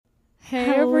Hey,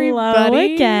 Hello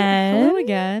everybody. again. Hello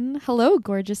again. Hello,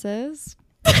 gorgeouses.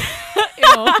 Ew.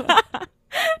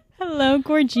 Hello,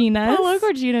 Gorginas. Hello,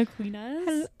 Gorgina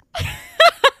Queenas.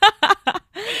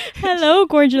 Hello,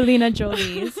 Gorgelina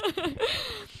Jolies.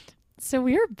 So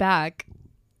we are back.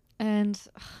 And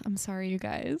I'm sorry, you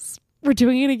guys. We're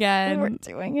doing it again. We're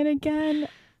doing it again.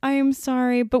 I am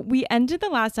sorry, but we ended the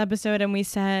last episode and we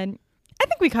said, I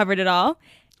think we covered it all.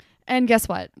 And guess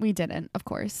what? We didn't, of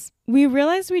course. We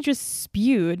realized we just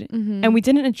spewed and we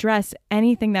didn't address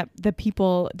anything that the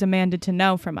people demanded to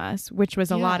know from us, which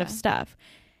was a lot of stuff.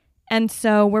 And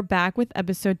so we're back with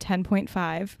episode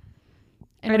 10.5.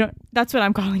 That's what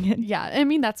I'm calling it. Yeah, I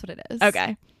mean, that's what it is.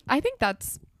 Okay. I think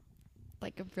that's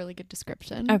like a really good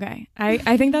description. Okay.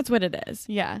 I think that's what it is.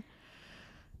 Yeah.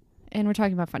 And we're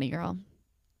talking about Funny Girl.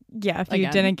 Yeah, if Again.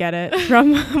 you didn't get it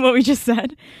from what we just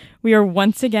said, we are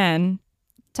once again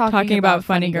talking about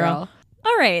Funny Girl.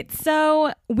 All right,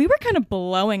 so we were kind of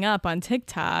blowing up on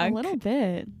TikTok A little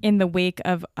bit. in the wake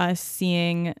of us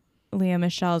seeing Lea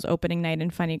Michele's opening night in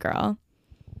Funny Girl.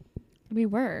 We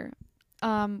were.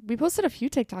 We posted a few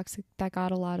TikToks that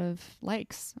got a lot of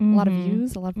likes, a lot of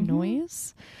views, a lot of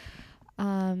noise.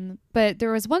 But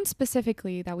there was one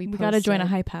specifically that we posted. We got to join a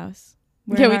hype house.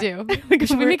 Yeah, we do.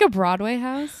 Should we make a Broadway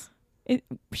house?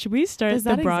 Should we start Does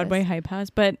the that Broadway exist? hype house?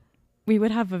 But we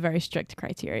would have a very strict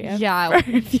criteria. Yeah.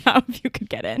 If you could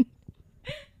get in.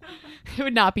 It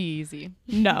would not be easy.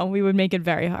 No, we would make it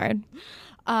very hard.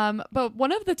 But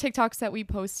one of the TikToks that we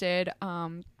posted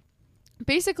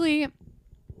basically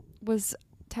was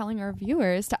telling our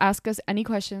viewers to ask us any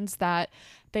questions that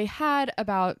they had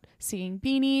about seeing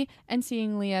Beanie and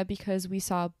seeing Lea, because we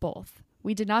saw both.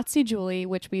 We did not see Julie,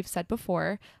 which we've said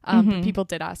before. But people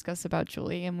did ask us about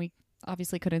Julie, and we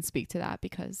obviously couldn't speak to that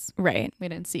because we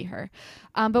didn't see her.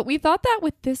 But we thought that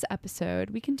with this episode,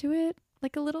 we can do it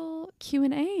like a little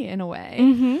Q&A in a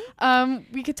way.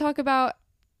 We could talk about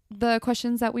the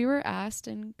questions that we were asked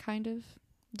and kind of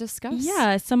discuss.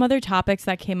 Yeah, some other topics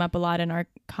that came up a lot in our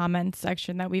comments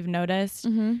section that we've noticed.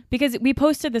 Because we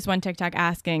posted this one TikTok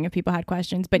asking if people had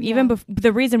questions, but even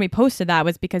the reason we posted that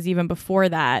was because even before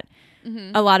that,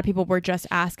 a lot of people were just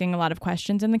asking a lot of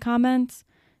questions in the comments.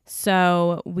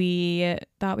 So we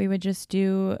thought we would just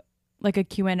do like a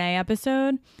Q&A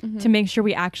episode to make sure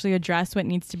we actually address what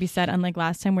needs to be said, unlike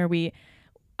last time where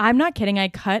I'm not kidding, I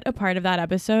cut a part of that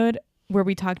episode where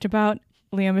we talked about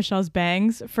Lea Michele's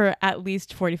bangs for at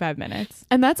least 45 minutes.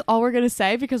 And that's all we're going to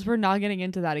say, because we're not getting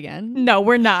into that again. No,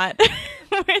 we're not.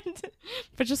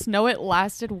 But just know it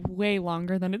lasted way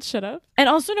longer than it should have. And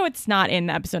also know it's not in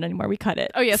the episode anymore. We cut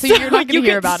it. Oh yeah, so you're not going to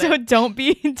hear about it. So don't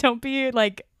be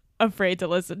like afraid to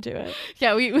listen to it.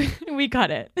 Yeah, we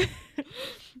cut it.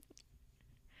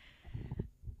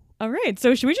 All right.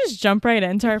 So should we just jump right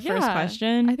into our first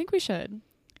question? I think we should.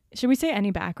 Should we say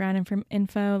any background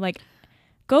info? Like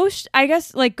go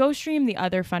stream the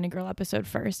other Funny Girl episode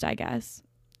first, I guess.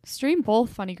 Stream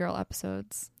both Funny Girl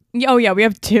episodes. Oh yeah, we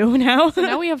have 2 now. So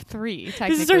now we have 3,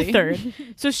 technically. This is our 3rd.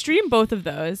 So stream both of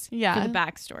those for the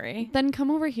backstory. Then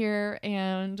come over here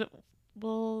and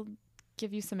we'll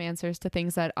give you some answers to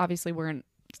things that obviously weren't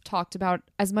talked about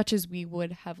as much as we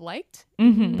would have liked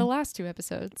in the last 2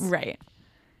 episodes. Right.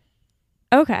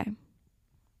 Okay.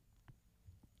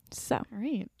 So. All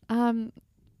right.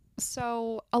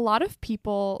 So a lot of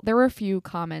people, there were a few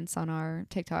comments on our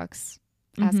TikToks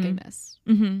asking this.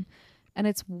 And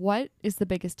it's, what is the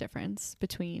biggest difference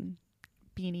between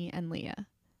Beanie and Lea?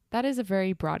 That is a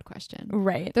very broad question.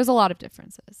 Right. There's a lot of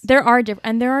differences. There are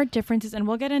differences, and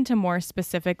we'll get into more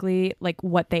specifically like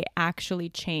what they actually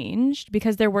changed,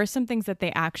 because there were some things that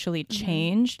they actually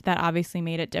changed that obviously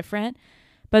made it different.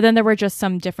 But then there were just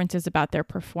some differences about their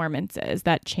performances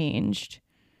that changed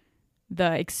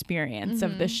the experience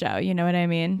of the show. You know what I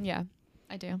mean? Yeah,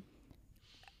 I do.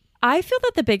 I feel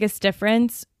that the biggest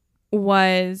difference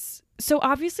was, so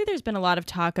obviously there's been a lot of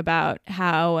talk about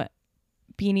how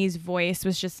Beanie's voice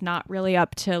was just not really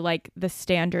up to like the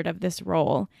standard of this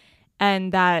role,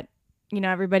 and that, you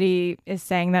know, everybody is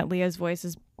saying that Lea's voice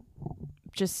is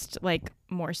just like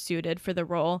more suited for the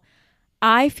role.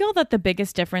 I feel that the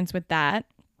biggest difference with that,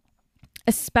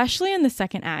 especially in the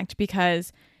second act,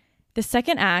 because the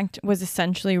second act was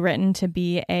essentially written to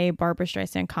be a Barbra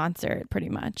Streisand concert, pretty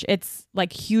much. It's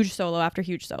like huge solo after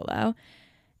huge solo.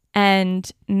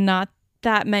 And not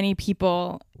that many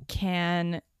people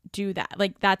can do that.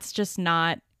 Like, that's just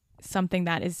not something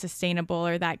that is sustainable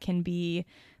or that can be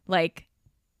like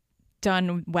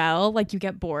done well. Like, you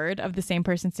get bored of the same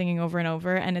person singing over and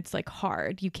over, and it's like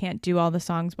hard. You can't do all the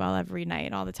songs well every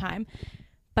night all the time.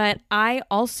 But I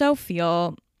also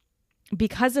feel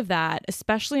because of that,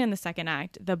 especially in the second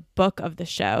act, the book of the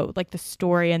show, like the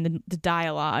story and the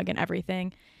dialogue and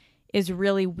everything, is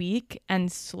really weak and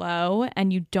slow,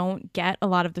 and you don't get a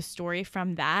lot of the story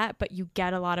from that, but you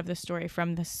get a lot of the story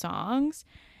from the songs.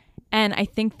 And I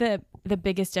think the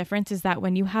biggest difference is that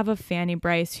when you have a Fanny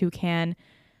Brice who can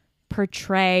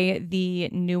portray the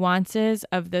nuances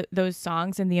of those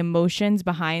songs and the emotions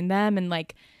behind them and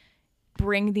like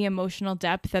bring the emotional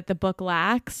depth that the book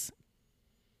lacks,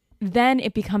 then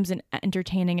it becomes an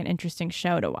entertaining and interesting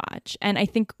show to watch. And I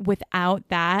think without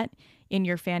that in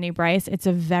your Fanny Brice, it's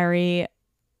a very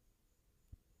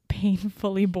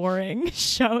painfully boring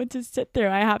show to sit through,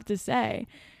 I have to say.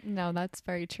 No, that's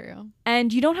very true.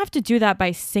 And you don't have to do that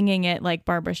by singing it like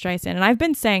Barbra Streisand. And I've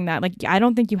been saying that, like, I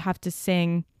don't think you have to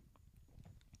sing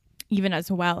even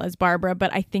as well as Barbra,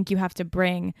 but I think you have to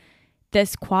bring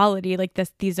this quality, like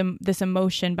this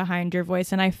emotion behind your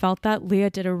voice. And I felt that Leah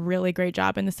did a really great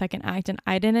job in the second act, and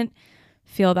I didn't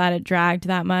feel that it dragged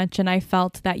that much. And I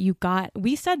felt that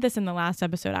we said this in the last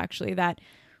episode actually, that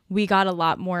we got a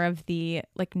lot more of the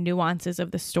like nuances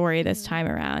of the story this time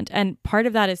around. And part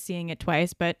of that is seeing it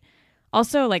twice, but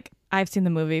also like I've seen the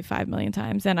movie 5 million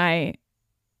times, and I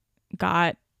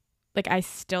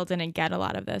still didn't get a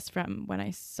lot of this from when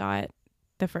I saw it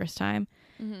the first time.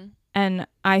 Mm-hmm. And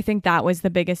I think that was the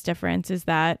biggest difference, is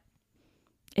that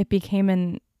it became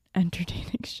an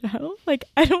entertaining show. Like,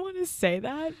 I don't want to say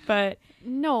that, but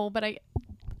no, but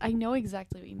I know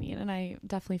exactly what you mean, and I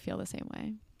definitely feel the same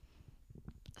way.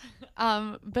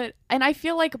 And I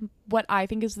feel like what I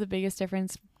think is the biggest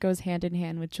difference goes hand in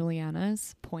hand with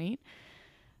Juliana's point.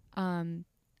 And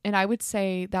I would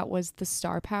say that was the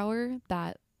star power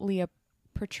that Leah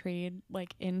portrayed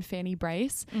like in Fanny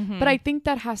Brice. Mm-hmm. But I think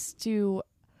that has to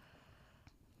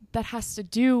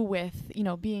do with, you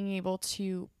know, being able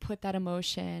to put that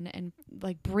emotion and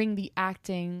like bring the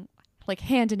acting like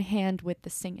hand in hand with the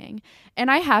singing. And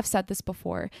I have said this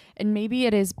before, and maybe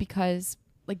it is because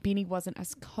like Beanie wasn't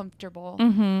as comfortable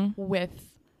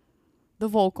with the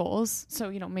vocals. So,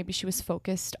 you know, maybe she was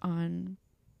focused on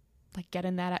like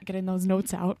getting those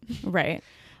notes out. Right.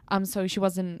 So she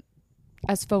wasn't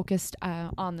as focused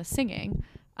on the singing.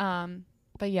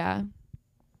 But yeah.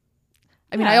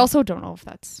 I mean, I also don't know if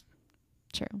that's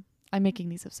true. I'm making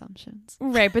these assumptions.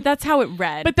 Right, but that's how it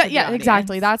read. But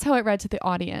exactly. That's how it read to the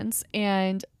audience.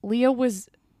 And Leah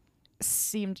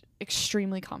seemed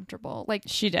extremely comfortable. Like,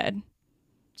 she did.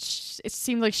 It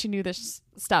seemed like she knew this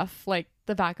stuff like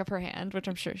the back of her hand, which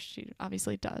I'm sure she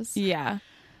obviously does. Yeah.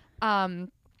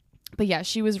 But yeah,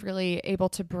 she was really able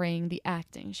to bring the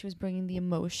acting. She was bringing the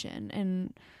emotion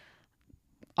and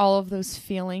all of those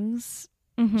feelings.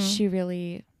 She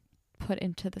really put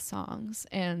into the songs,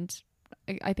 and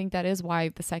I think that is why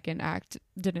the second act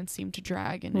didn't seem to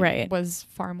drag, and it was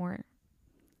far more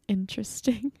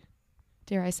interesting,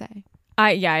 dare I say.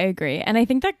 I agree. And I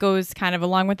think that goes kind of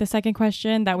along with the second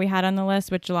question that we had on the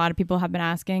list, which a lot of people have been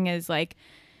asking, is like,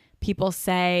 people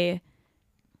say,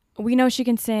 we know she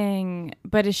can sing,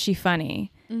 but is she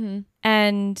funny? Mm-hmm.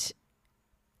 And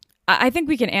I think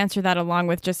we can answer that along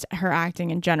with just her acting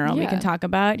in general. We can talk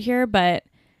about here, but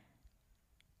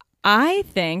I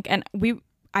think, and we've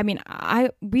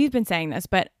been saying this,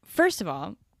 but first of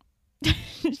all,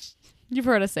 you've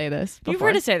heard us say this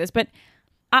before. But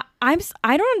I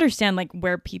don't understand like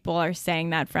where people are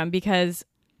saying that from, because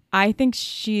I think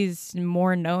she's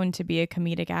more known to be a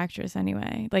comedic actress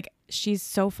anyway. Like, she's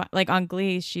so fun. Like on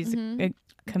Glee, she's a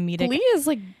comedic. Glee is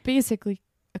like basically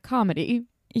a comedy.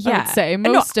 Yeah, I would say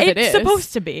most of it is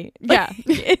supposed to be. Yeah,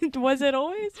 was it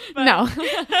always? But no,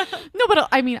 no. But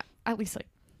I mean, at least like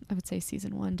I would say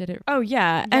season 1 did it. Oh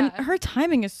yeah, and her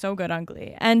timing is so good on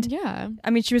Glee. And yeah, I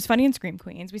mean, she was funny in Scream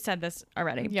Queens. We said this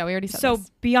already. Yeah, we already said so this.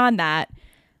 So beyond that,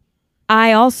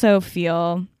 I also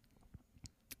feel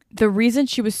the reason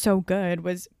she was so good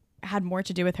had more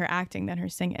to do with her acting than her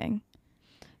singing.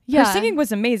 Yeah. Her singing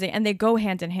was amazing, and they go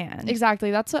hand in hand.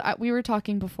 Exactly. That's what we were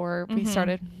talking before we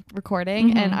started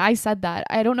recording, and I said that.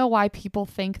 I don't know why people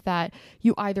think that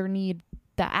you either need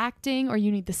the acting or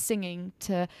you need the singing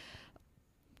to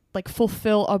like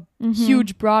fulfill a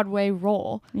huge Broadway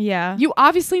role. Yeah. You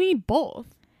obviously need both.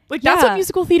 Like, that's what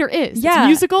musical theater is. Yeah. It's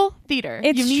musical theater.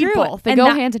 It's you need true. Both. They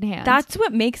go hand in hand. That's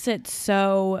what makes it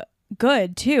so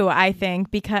good too, I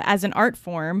think, because as an art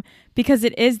form, because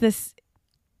it's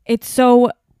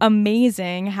so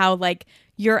amazing how like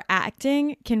your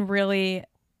acting can really,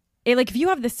 like if you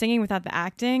have the singing without the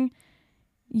acting,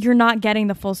 you're not getting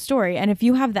the full story. And if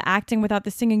you have the acting without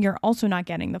the singing, you're also not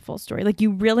getting the full story. Like,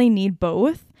 you really need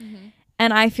both.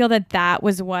 And I feel that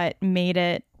was what made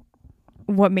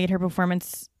her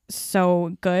performance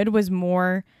so good, was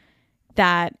more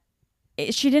that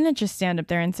she didn't just stand up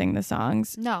there and sing the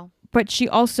songs, No. but she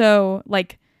also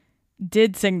like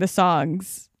did sing the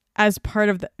songs as part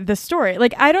of the story.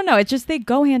 Like, I don't know. It's just they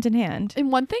go hand in hand.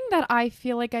 And one thing that I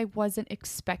feel like I wasn't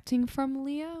expecting from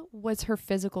Leah was her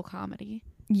physical comedy.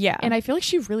 Yeah. And I feel like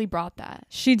she really brought that.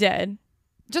 She did.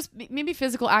 Just maybe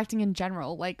physical acting in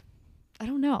general. Like, I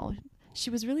don't know. She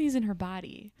was really using her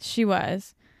body. She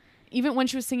was. Even when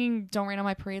she was singing Don't Rain on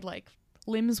My Parade, like,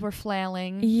 limbs were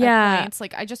flailing. Yeah. At points.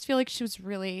 Like, I just feel like she was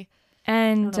really...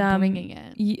 And bringing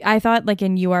it. I thought like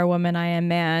in You Are Woman, I Am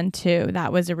Man too,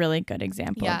 that was a really good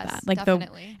example of that. Like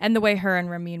definitely. And the way her and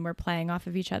Ramin were playing off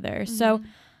of each other. So,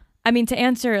 I mean, to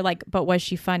answer like, but was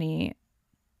she funny?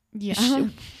 Yeah.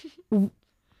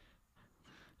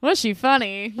 Was she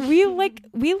funny? We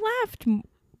laughed,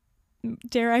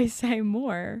 dare I say,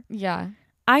 more. Yeah.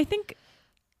 I think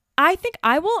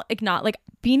I will acknowledge, like,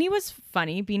 Beanie was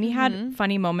funny. Beanie had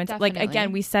funny moments. Definitely. Like,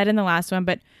 again, we said in the last one,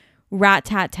 but rat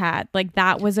tat tat, like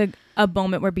that was a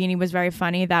moment where Beanie was very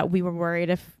funny that we were worried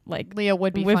if like Leah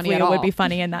would be if funny Leah at all. would be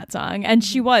funny in that song, and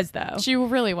she was though. She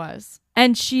really was,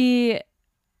 and she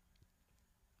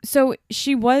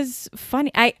was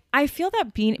funny. I feel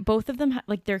that both of them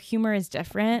like their humor is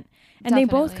different, and they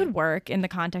both could work in the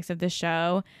context of this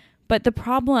show. But the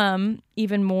problem,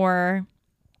 even more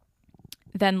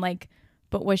than like,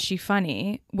 but was she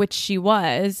funny? Which she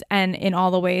was, and in all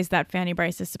the ways that Fanny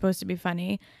Bryce is supposed to be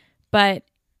funny. But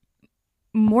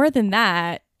more than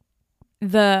that,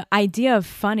 the idea of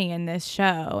funny in this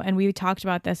show, and we talked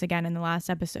about this again in the last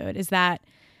episode, is that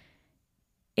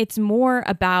it's more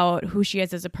about who she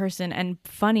is as a person, and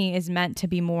funny is meant to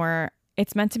be more,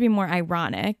 it's meant to be more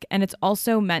ironic, and it's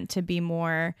also meant to be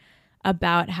more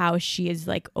about how she is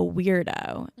like a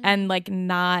weirdo and like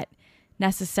not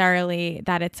necessarily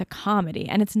that it's a comedy.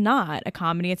 And it's not a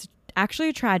comedy, it's actually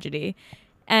a tragedy.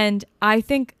 And I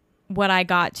think what I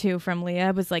got to from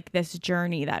Leah was like this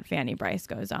journey that Fanny Bryce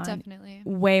goes on. Definitely.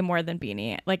 Way more than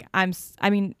Beanie. Like I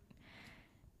mean,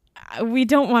 we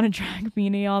don't want to drag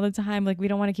Beanie all the time. Like we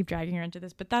don't want to keep dragging her into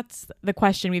this, but that's the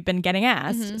question we've been getting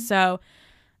asked. So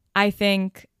I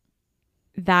think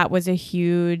that was a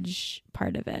huge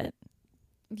part of it.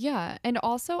 Yeah. And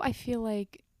also I feel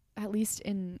like, at least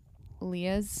in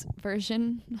Leah's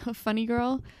version of Funny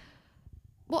Girl,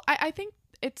 well, I think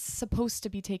it's supposed to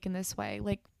be taken this way.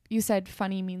 Like you said,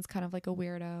 funny means kind of like a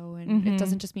weirdo, and it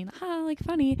doesn't just mean like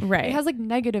funny. Right. It has like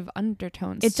negative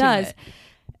undertones. It does.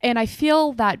 And I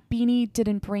feel that Beanie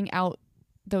didn't bring out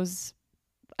those.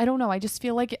 I don't know. I just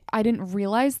feel like I didn't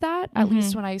realize that, at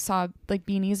least when I saw like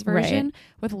Beanie's version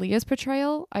with Leah's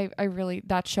portrayal. I really,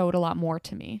 that showed a lot more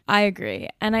to me. I agree.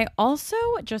 And I also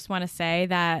just want to say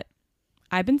that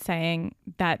I've been saying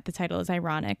that the title is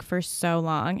ironic for so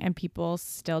long, and people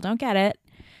still don't get it.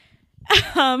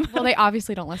 Well, they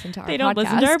obviously don't listen to our podcast. They don't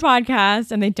listen to our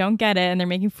podcast, and they don't get it, and they're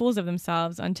making fools of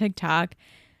themselves on TikTok.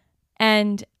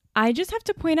 And I just have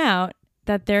to point out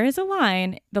that there is a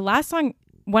line. The last song,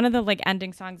 one of the like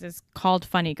ending songs, is called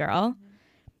Funny Girl.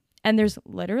 And there's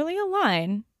literally a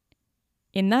line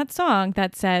in that song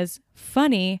that says,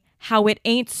 funny how it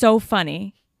ain't so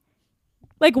funny.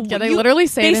 Like, yeah, they literally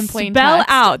say it in plain text. Spell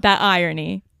out that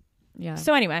irony. Yeah.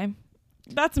 So anyway,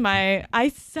 that's I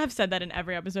have said that in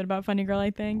every episode about Funny Girl,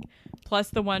 I think. Plus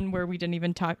the one where we didn't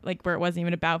even talk, like where it wasn't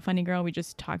even about Funny Girl. We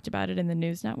just talked about it in the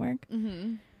news network.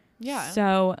 Yeah.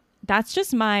 So that's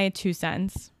just my 2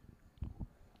 cents.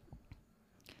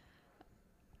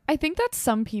 I think that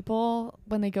some people,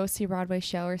 when they go see a Broadway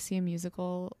show or see a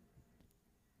musical,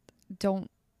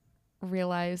 don't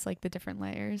realize like the different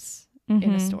layers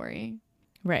in a story.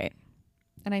 Right.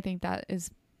 And I think that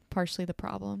is partially the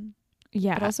problem.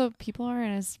 Yeah. But also people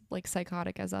aren't as like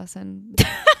psychotic as us and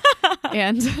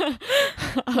and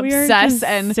obsess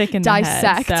and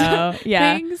dissect head, so,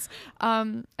 yeah. things.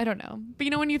 I don't know. But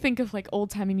you know, when you think of like old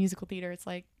timey musical theater, it's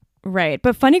like, right.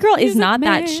 But Funny Girl is not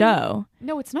that show.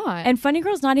 No, it's not. And Funny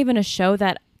Girl's not even a show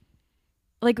that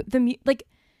like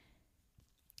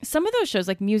some of those shows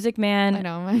like Music Man, I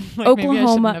know, like,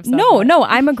 Oklahoma. No,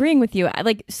 I'm agreeing with you.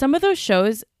 Like some of those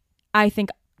shows I think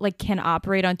like can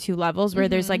operate on 2 levels where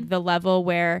there's like the level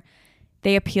where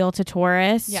they appeal to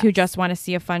tourists who just want to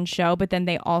see a fun show, but then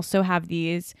they also have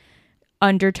these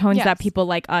undertones that people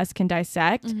like us can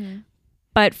dissect.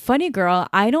 But Funny Girl,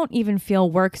 I don't even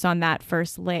feel works on that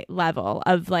first level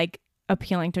of like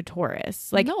appealing to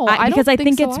tourists. Like, no, because I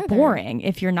think so it's either. boring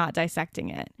if you're not dissecting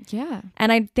it. Yeah.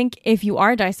 And I think if you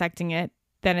are dissecting it,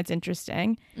 then it's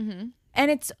interesting.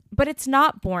 And but it's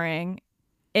not boring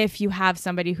if you have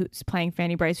somebody who's playing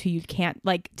Fanny Bryce who you can't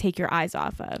like take your eyes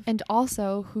off of. And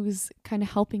also who's kind of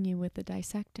helping you with the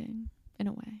dissecting in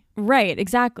a way. Right,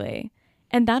 exactly.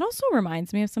 And that also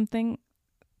reminds me of something.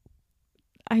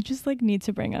 I just like need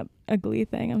to bring up a Glee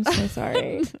thing. I'm so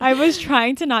sorry. I was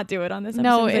trying to not do it on this episode.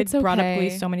 No, it's it's brought up Glee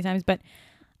okay. so many times, but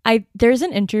there's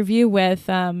an interview with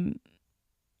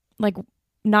like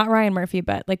not Ryan Murphy,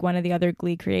 but like one of the other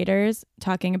Glee creators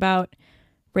talking about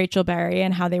Rachel Berry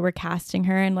and how they were casting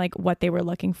her and like what they were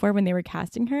looking for when they were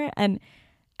casting her. And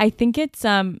I think it's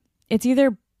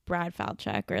either Brad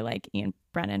Falchuk or like Ian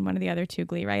Brennan, one of the other two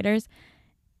Glee writers.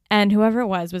 And whoever it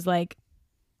was like,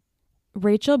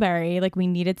 Rachel Berry, like we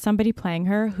needed somebody playing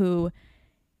her who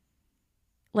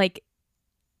like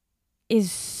is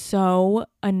so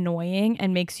annoying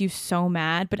and makes you so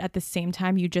mad, but at the same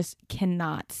time you just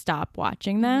cannot stop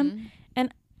watching them. Mhm.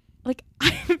 And like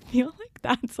I feel like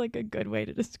that's like a good way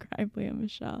to describe Leah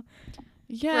Michelle.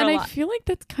 Yeah, For and a I lot. feel like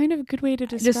that's kind of a good way to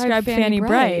describe Fanny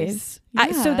Bryce. So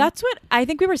Yeah. that's what I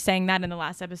think we were saying that in the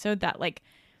last episode, that like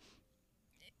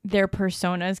their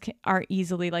personas are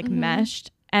easily like Mhm.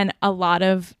 meshed, and a lot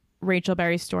of Rachel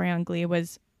Berry's story on Glee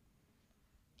was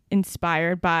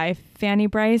inspired by Fanny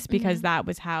Bryce because Mhm. that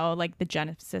was how like the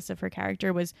genesis of her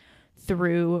character was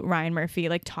through Ryan Murphy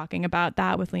like talking about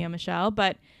that with Leah Michelle.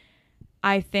 But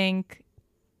I think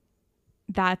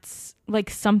that's like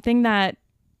something that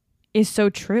is so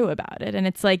true about it. And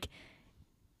it's like,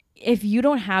 if you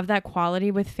don't have that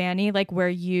quality with Fanny, like where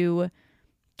you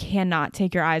cannot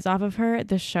take your eyes off of her,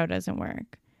 the show doesn't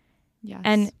work. Yes.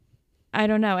 And I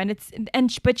don't know.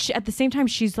 But she, at the same time,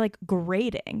 she's like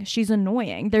grating. She's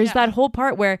annoying. There's Yeah. that whole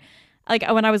part where, like,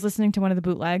 when I was listening to one of the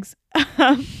bootlegs,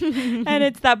 and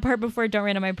it's that part before Don't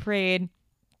Rain on My Parade,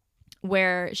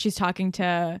 where she's talking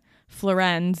to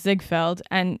Florenz Ziegfeld,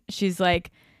 and she's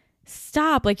like,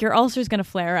 stop, like your ulcer's gonna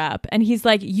flare up. And he's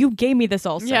like, you gave me this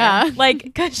ulcer. Yeah. Like,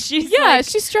 because she's yeah, like,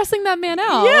 she's stressing that man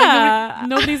out. Yeah. Like,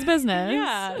 nobody's business.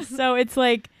 yeah. So it's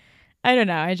like, I don't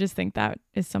know. I just think that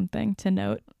is something to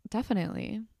note.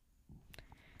 Definitely.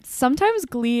 Sometimes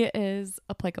Glee is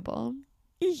applicable.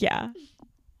 Yeah.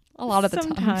 A lot of the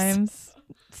time.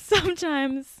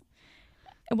 Sometimes.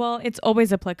 Well, it's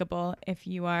always applicable if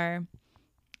you are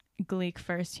Gleek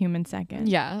first, human second.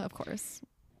 Yeah, of course.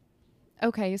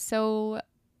 Okay, so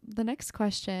the next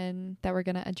question that we're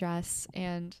going to address,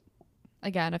 and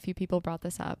again, a few people brought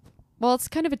this up. Well, it's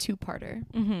kind of a two-parter.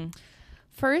 Mm-hmm.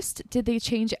 First, did they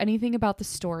change anything about the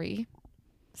story?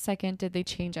 Second, did they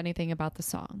change anything about the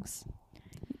songs?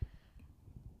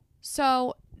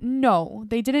 So, no,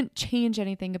 they didn't change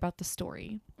anything about the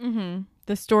story. Mm-hmm.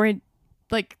 The story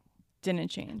Like, didn't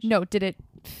change. no, did it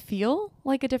feel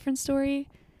like a different story?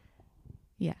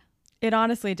 Yeah. It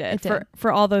honestly did. It did.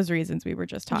 For all those reasons we were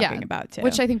just talking Yeah, about too.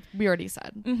 Which I think we already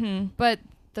said. Mm-hmm. But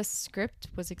the script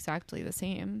was exactly the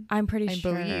same. I'm pretty I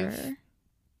sure. believe.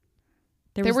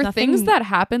 There There was were things nothing- that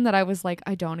happened that I was like,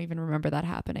 I don't even remember that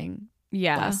happening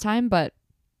Yeah. last time, but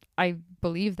I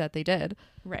believe that they did.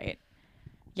 Right.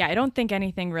 Yeah, I don't think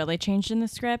anything really changed in the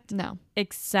script, No.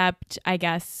 except I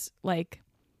guess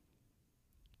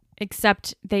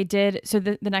except they did. So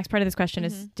the next part of this question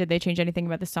is, Mhm. did they change anything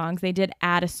about the songs? They did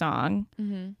add a song,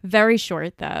 Mm-hmm. very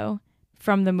short though,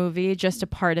 from the movie, just a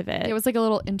part of it. It was like a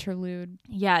little interlude.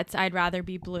 Yeah, it's I'd Rather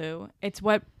Be Blue. It's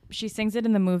what she sings it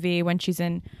in the movie when she's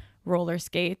in roller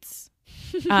skates.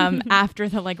 After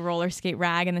the like roller skate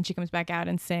rag, and then she comes back out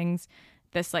and sings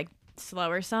this like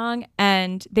slower song.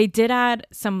 And they did add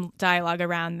some dialogue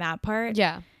around that part.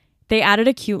 Yeah. They added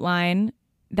a cute line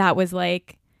that was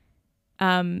like,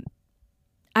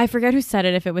 I forget who said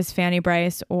it, if it was Fanny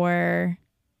Bryce or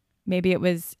maybe it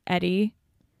was Eddie,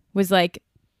 was like,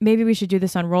 maybe we should do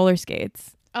this on roller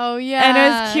skates. Oh, yeah. And it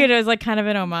was cute. It was like kind of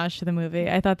an homage to the movie.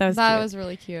 I thought that was That cute. was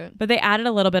really cute. But they added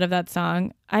a little bit of that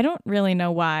song. I don't really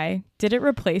know why. Did it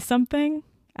replace something?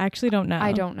 I actually don't know.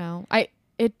 I don't know.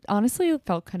 It honestly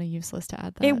felt kind of useless to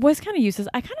add that. It was kind of useless.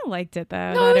 I kind of liked it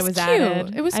though. No, that it was cute.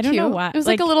 added. It was I cute. don't know why. It was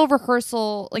like a little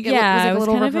rehearsal. Like it was like a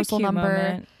little kind of rehearsal cute number.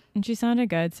 moment. And she sounded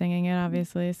good singing it,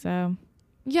 obviously. So,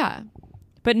 Yeah.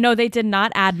 but no, they did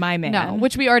not add My Man. No,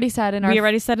 which we already said in our. we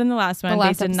already said in the last one.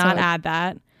 last They did not episode. add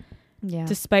that, Yeah.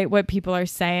 despite what people are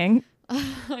saying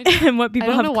I and what people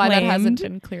don't have know why claimed. that hasn't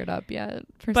been cleared up yet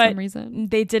for But some reason.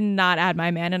 They did not add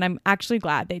My Man, and I'm actually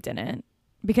glad they didn't,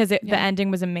 because the Yeah.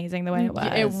 ending was amazing the way it was.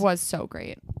 Yeah, it was so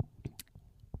great.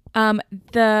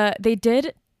 They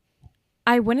did.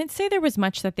 I wouldn't say there was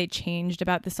much that they changed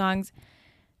about the songs.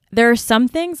 There are some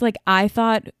things like I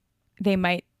thought they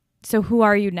might. So Who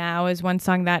Are You Now is one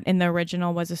song that in the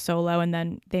original was a solo, and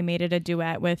then they made it a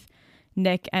duet with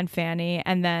Nick and Fanny,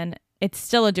 and then it's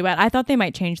still a duet. I thought they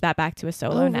might change that back to a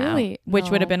solo now, really? which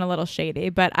would have No. been a little shady,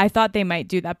 but I thought they might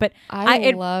do that. But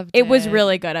I loved it was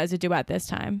really good as a duet this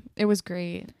time. It was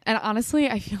great. And honestly,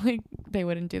 I feel like they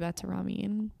wouldn't do that to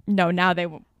Ramin. No, now they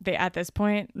at this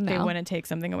point, they No. wouldn't take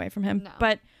something away from him. No.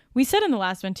 But we said in the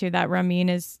last one too that Ramin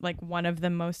is like one of the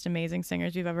most amazing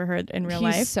singers we've ever heard in real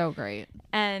He's life. so great.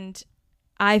 And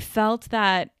I felt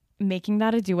that making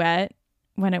that a duet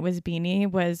when it was Beanie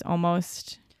was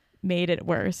almost made it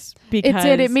worse, because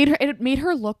It did. It made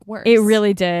her look worse. it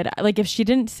really did. Like if she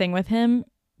didn't sing with him,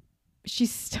 she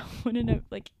still wouldn't have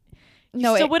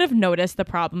would have noticed the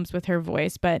problems with her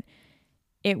voice, but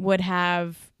it would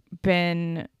have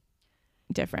been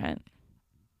different.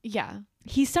 Yeah.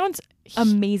 He sounds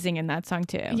amazing in that song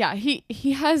too. Yeah, he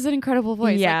has an incredible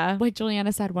voice. Yeah. Like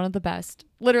Juliana said, one of the best.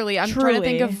 Literally, I'm trying to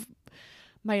think Truly. of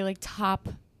my like top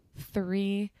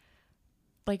 3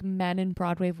 like men in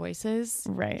Broadway voices.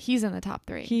 Right. He's in the top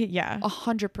 3.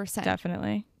 100%.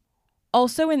 Definitely.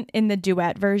 Also in the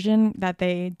duet version that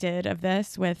they did of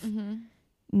this with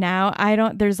now,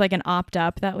 there's like an opt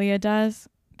up that Leah does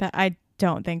that I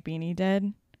don't think Beanie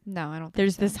did. No, I don't think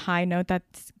There's so. this high note that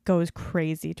goes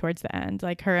crazy towards the end.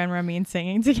 Like her and Ramin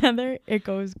singing together, it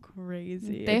goes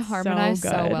crazy. They It's harmonize so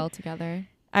good. well together.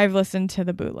 I've listened to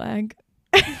the bootleg.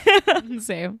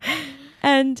 Same.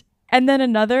 And then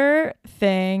another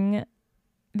thing,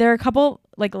 there are a couple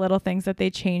like little things that they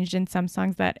changed in some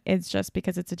songs that it's just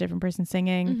because it's a different person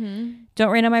singing. Don't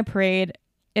Rain on My Parade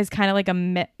is kind of like a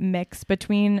mix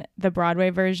between the Broadway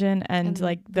version and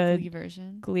like the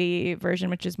Glee version,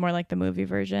 which is more like the movie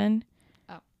version.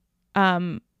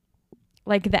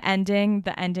 Like the ending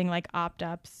like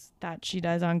opt-ups that she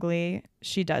does on Glee,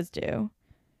 she does do.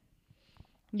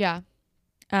 Yeah.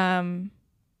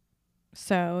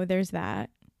 So there's that.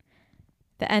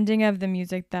 The ending of The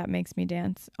Music That Makes Me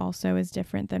Dance also is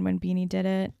different than when Beanie did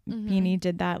it. Beanie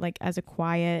did that like as a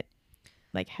quiet,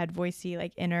 like head voicey,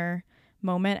 like inner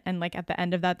moment. And like at the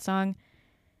end of that song,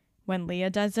 when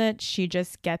Leah does it, she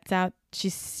just gets out, she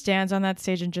stands on that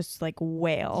stage and just like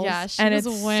wails. Yeah, she and was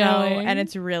it's wailing. and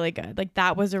it's really good. Like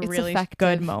that was a It's really effective.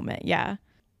 good moment. Yeah.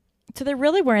 So there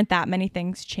really weren't that many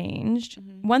things changed.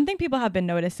 One thing people have been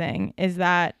noticing is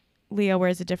that Leah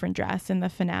wears a different dress in the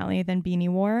finale than Beanie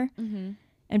wore.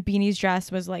 And Beanie's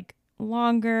dress was like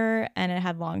longer and it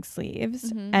had long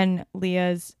sleeves, and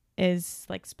Leah's is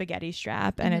like spaghetti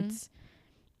strap, and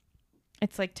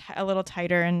it's like a little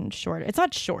tighter and shorter. It's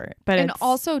not short, but and it's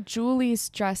also Julie's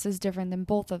dress is different than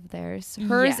both of theirs.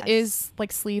 Hers Yes. is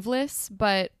like sleeveless,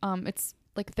 but it's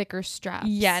like thicker straps.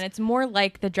 yeah, and it's more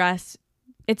like the dress.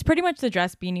 It's pretty much the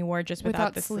dress Beanie wore, just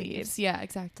without the sleeves. Yeah,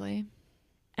 exactly.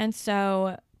 And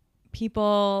so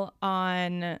people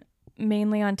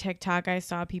mainly on TikTok, I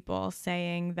saw people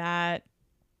saying that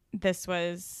this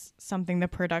was something the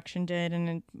production did and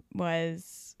it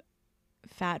was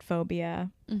fat phobia.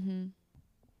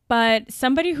 But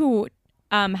somebody who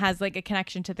has like a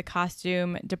connection to the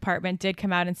costume department did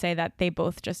come out and say that they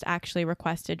both just actually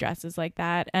requested dresses like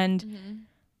that. And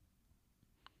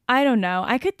I don't know.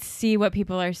 I could see what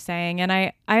people are saying, and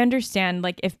I understand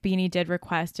like if Beanie did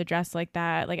request a dress like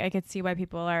that, like I could see why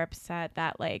people are upset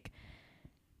that like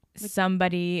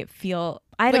somebody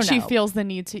I don't know. She feels the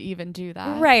need to even do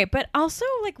that. Right, but also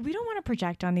like we don't want to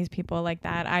project on these people like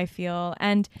that, I feel.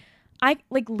 And I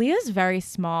like Leah's very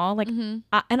small, like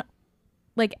and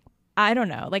like I don't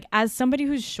know, like as somebody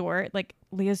who's short, like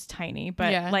Leah's tiny,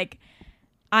 but Yeah. like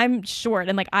I'm short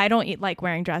and like I don't like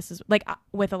wearing dresses like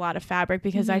with a lot of fabric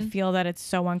because I feel that it's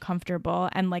so uncomfortable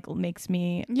and like makes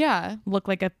me look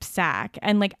like a sack.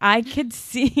 And like I could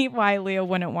see why Leah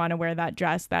wouldn't want to wear that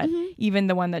dress, that even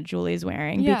the one that Julie's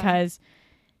wearing, because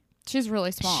she's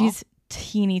really small. she's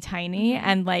teeny tiny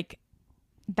and like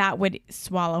that would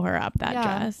swallow her up, that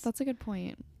dress. That's a good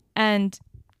point. And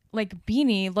like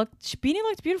Beanie looked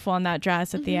beautiful in that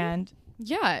dress at the end.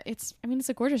 Yeah, it's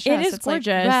a gorgeous dress. It is it's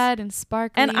gorgeous. Like red and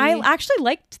sparkly. And I actually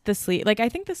liked the sleeve. Like I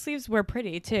think the sleeves were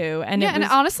pretty too. And and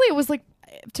honestly, it was like,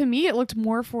 to me, it looked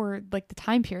more for like the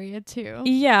time period too.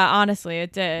 Yeah, honestly,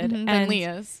 it did. Than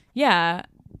Leah's. Yeah.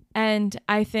 And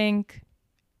I think,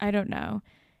 I don't know.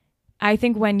 I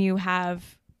think when you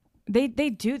have, they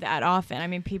do that often. I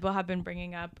mean, people have been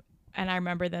bringing up, and I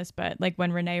remember this, but like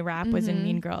when Renee Rapp was in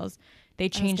Mean Girls, they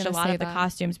changed a lot of the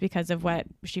costumes because of what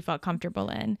she felt comfortable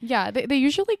in. Yeah, they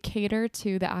usually cater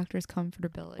to the actor's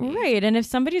comfortability. Right. And if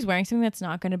somebody's wearing something that's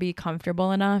not going to be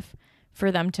comfortable enough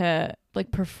for them to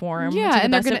like perform, yeah,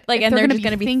 and they're gonna and they're just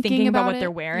going to be thinking about what it, they're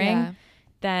wearing,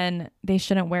 then they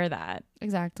shouldn't wear that.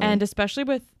 Exactly. And especially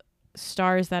with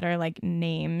stars that are like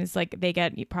names, like they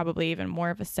get probably even more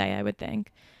of a say, I would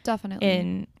think, Definitely.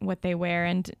 in what they wear.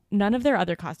 And none of their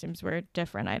other costumes were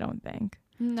different, I don't think.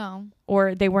 No.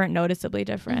 Or they weren't noticeably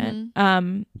different.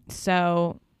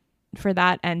 So for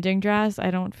that ending dress,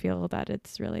 I don't feel that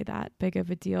it's really that big of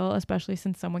a deal, especially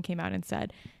since someone came out and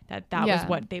said that was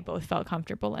what they both felt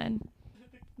comfortable in.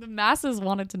 The masses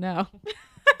wanted to know.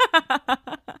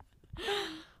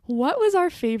 What was our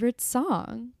favorite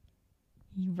song?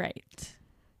 Right.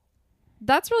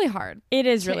 That's really hard. It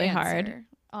is to really answer, hard.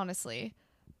 honestly.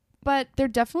 But there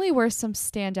definitely were some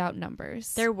standout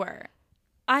numbers. There were.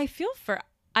 I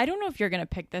don't know if you're going to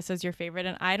pick this as your favorite,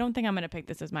 and I don't think I'm going to pick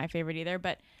this as my favorite either,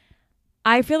 but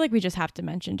I feel like we just have to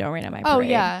mention Don't Rain on My Parade. Oh,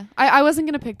 yeah. I wasn't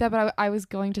going to pick that, but I was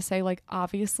going to say, like,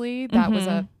 obviously that was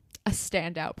a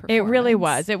standout performance. It really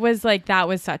was. It was like, that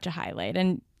was such a highlight.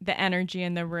 And the energy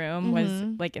in the room was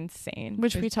like insane.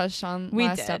 Which we touched on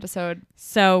last episode.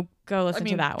 So go listen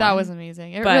to that one. That was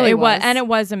amazing. It really was. And it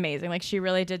was amazing. Like, she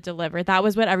really did deliver. That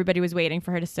was what everybody was waiting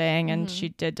for her to sing, and she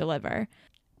did deliver.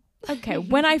 Okay.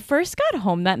 When I first got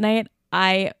home that night,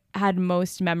 I had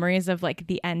most memories of like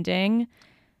the ending.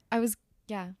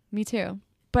 Yeah, me too.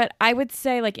 But I would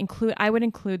say like I would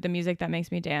include the music that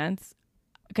makes me dance,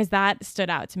 because that stood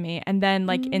out to me. And then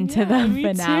like into the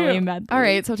finale medley. All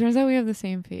right, so it turns out we have the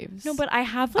same faves. No, but I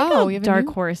have like a dark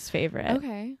horse favorite.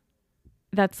 Okay.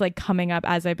 That's like coming up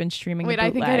as I've been streaming. Wait,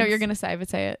 I think I know what you're gonna say, but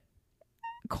say it.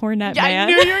 Cornet Man. Man.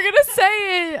 I knew you were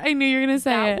gonna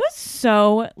say it. That was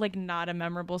so like not a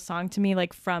memorable song to me,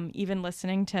 like from even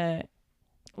listening to,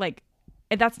 like,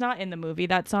 that's not in the movie,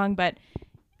 that song, but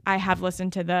I have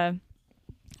listened to the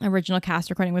original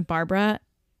cast recording with Barbara.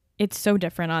 It's so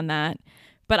different on that.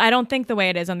 But I don't think the way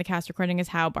it is on the cast recording is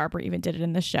how Barbara even did it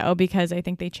in the show, because I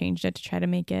think they changed it to try to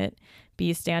make it be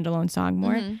a standalone song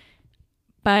more.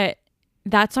 But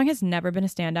that song has never been a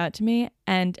standout to me.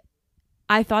 And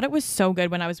I thought it was so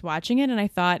good when I was watching it. And I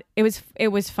thought it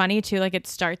was funny too. Like, it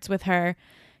starts with her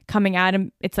coming out,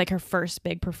 and it's like her first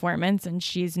big performance, and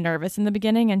she's nervous in the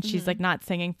beginning, and she's like not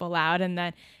singing full out. And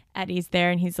then Eddie's there,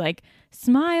 and he's like,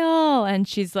 smile, and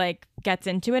she's like gets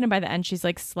into it, and by the end she's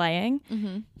like slaying.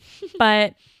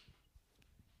 But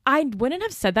I wouldn't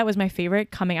have said that was my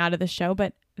favorite coming out of the show,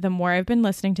 but the more I've been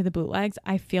listening to the bootlegs,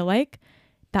 I feel like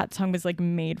that song was like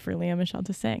made for Lea Michele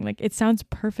to sing. Like, it sounds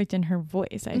perfect in her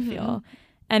voice, I feel.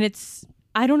 And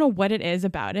I don't know what it is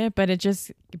about it, but it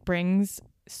just brings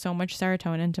so much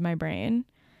serotonin to my brain,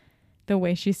 the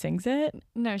way she sings it.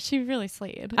 No, she really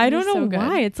slayed. I don't know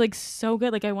why. It's like so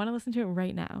good. Like, I want to listen to it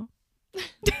right now.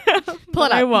 Pull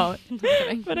it up. I won't.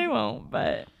 But I won't.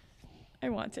 But I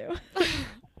want to.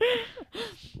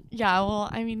 Yeah, well,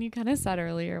 I mean, you kind of said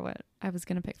earlier what I was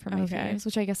going to pick for my faves,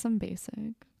 which I guess I'm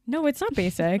basic. No, it's not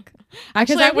basic.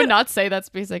 Actually, I would not say that's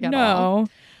basic at all. No.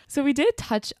 So we did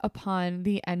touch upon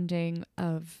the ending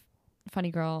of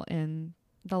Funny Girl in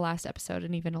the last episode,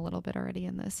 and even a little bit already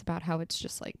in this, about how it's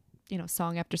just like, you know,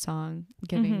 song after song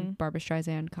giving Barbra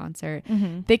Streisand concert.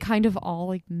 They kind of all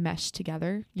like mesh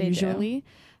together usually.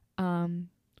 When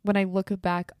I look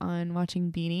back on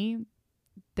watching Beanie,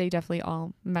 they definitely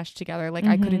all mesh together. Like,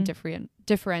 I couldn't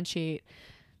differentiate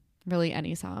really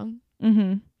any song.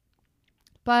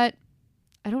 But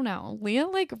I don't know. Lea,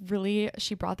 like, really,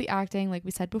 she brought the acting, like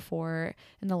we said before,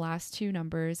 in the last two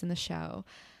numbers in the show.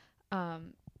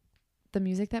 The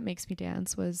music that makes me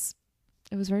dance was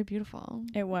very beautiful.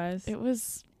 It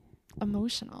was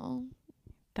emotional.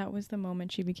 That was the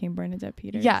moment she became Bernadette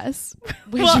Peters. Yes.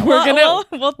 We're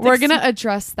gonna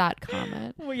address that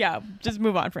comment. Well, yeah, just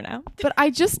move on for now. But I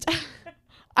just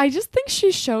think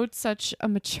she showed such a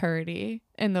maturity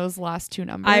in those last two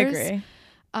numbers. I agree.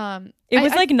 It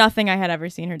was like nothing I had ever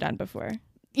seen her done before.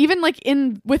 Even like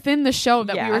within the show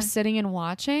that we were sitting and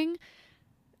watching,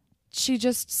 she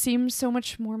just seemed so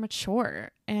much more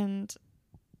mature. And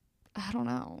I don't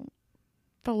know,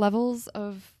 the levels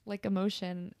of like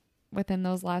emotion within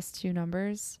those last two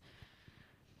numbers,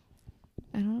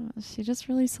 I don't know, she just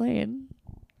really slayed.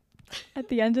 At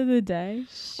the end of the day,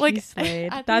 she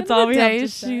slayed. That's all we have to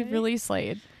say. She really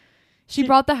slayed. She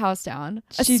brought the house down,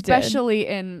 especially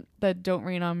in the Don't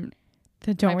Rain on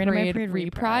My Parade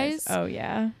reprise. Oh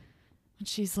yeah. And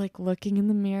she's like looking in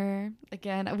the mirror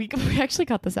again. We actually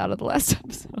got this out of the last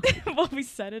episode. Well, we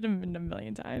said it a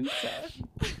million times. So.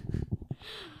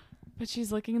 But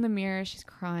she's looking in the mirror. She's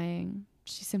crying.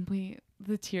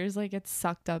 The tears like get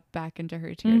sucked up back into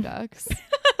her tear ducts.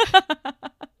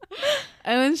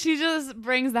 And then she just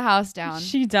brings the house down.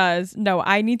 She does. No,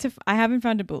 I haven't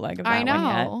found a bootleg of that one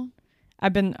yet.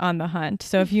 I've been on the hunt.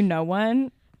 So if you know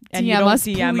one and you don't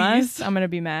DM us, I'm going to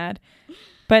be mad.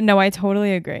 But no, I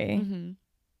totally agree.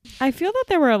 I feel that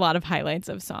there were a lot of highlights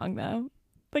of song though.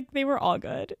 Like they were all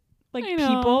good. Like I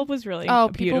know. People was really Oh,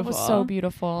 beautiful. People was so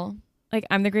beautiful. Like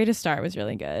I'm the Greatest Star was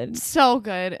really good. So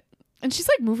good. And she's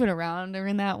like moving around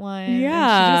during that one.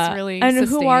 Yeah. And she just really And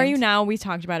Who Are sustained. You Now? We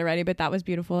talked about it already, but that was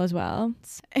beautiful as well.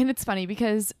 And it's funny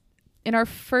because in our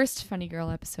first Funny Girl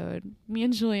episode, me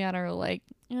and Juliana are like,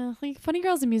 yeah, like Funny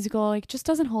Girl's a musical, like just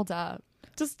doesn't hold up.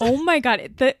 Just Oh my God.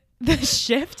 The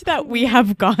shift that we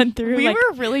have gone through. we like,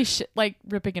 were really like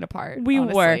ripping it apart. We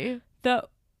honestly. were. The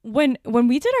when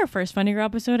we did our first Funny Girl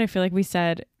episode, I feel like we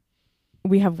said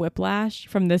we have whiplash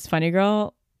from this Funny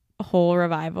Girl whole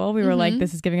revival. We were like,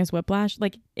 this is giving us whiplash.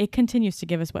 Like it continues to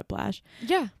give us whiplash.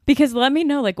 Yeah. Because let me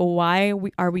know, like, why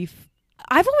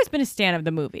I've always been a stan of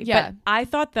the movie. Yeah. But I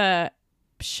thought the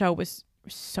show was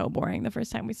so boring the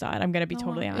first time we saw it. I'm gonna be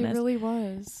totally honest. It really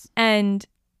was. And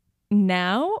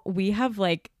now we have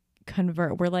like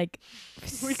we're like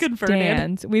We converted.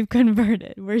 stans. We've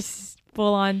converted. We're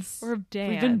full on stans.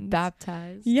 We've been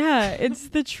baptized. Yeah, it's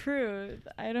the truth.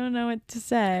 I don't know what to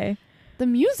say. The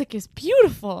music is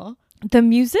beautiful. The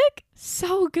music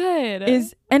So good.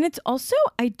 and it's also,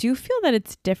 I do feel that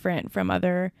it's different from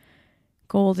other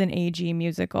golden agey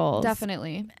musicals.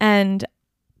 Definitely. And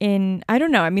I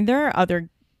don't know. I mean, there are other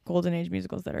golden age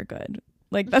musicals that are good.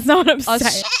 Like that's not what I'm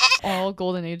saying. All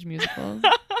golden age musicals.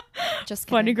 Just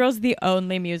kidding. Funny Girl's the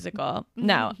only musical.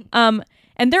 No.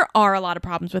 And there are a lot of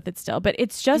problems with it still, but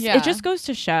it's just Yeah. it just goes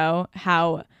to show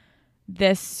how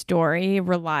this story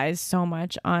relies so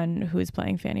much on who's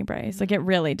playing Fanny Bryce. Like it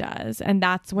really does. And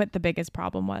that's what the biggest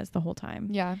problem was the whole time.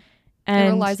 Yeah. And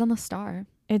It relies on the star.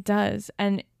 it does.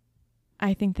 And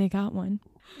I think they got one.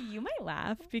 You might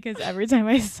laugh because every time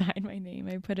I sign my name,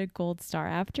 I put a gold star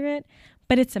after it,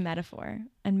 but it's a metaphor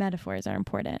and metaphors are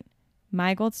important.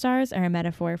 My gold stars are a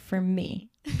metaphor for me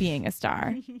being a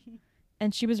star.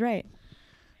 And she was right.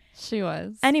 She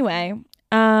was. Anyway,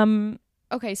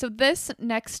 Okay, so this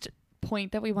next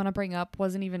point that we want to bring up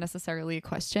wasn't even necessarily a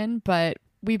question, but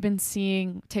we've been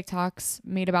seeing TikToks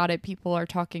made about it. People are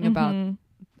talking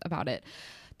about it.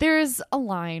 There's a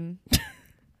line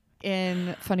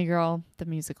in Funny Girl, the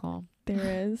musical,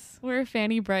 there is. where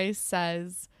Fanny Bryce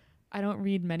says, I don't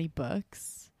read many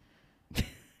books.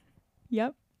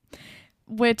 Yep.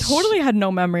 Which Totally had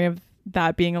no memory of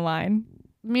that being a line.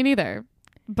 me neither.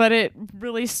 But it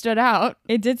really stood out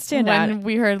It did stand when out.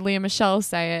 we heard Leah Michelle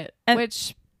say it, And-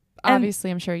 obviously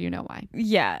I'm sure you know why.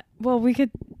 Yeah. Well, we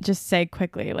could just say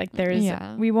quickly, like there's,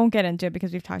 Yeah. we won't get into it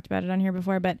because we've talked about it on here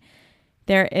before, but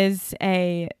there is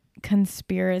a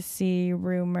conspiracy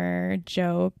rumor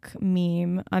joke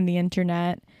meme on the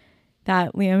internet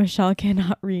that Leah Michelle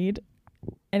cannot read.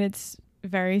 And it's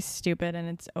very stupid and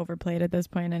it's overplayed at this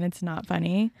point and it's not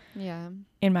funny, Yeah.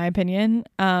 in my opinion.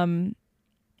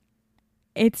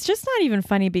 It's just not even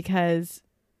funny because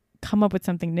come up with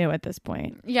something new at this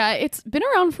point. Yeah, it's been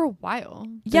around for a while.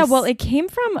 Yeah, well, it came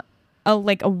from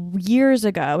years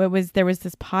ago. There was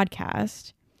this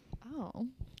podcast. Oh.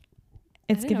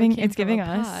 It's didn't know it giving came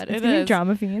from a us. pod. It's It giving is.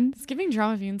 Drama Fiends. It's giving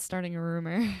Drama Fiends starting a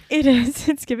rumor. It is.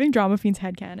 It's giving Drama Fiends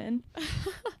headcanon.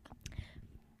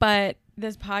 But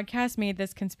this podcast made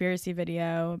this conspiracy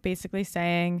video basically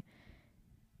saying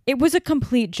it was a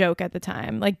complete joke at the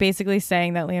time. Like basically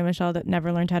saying that Leah Michelle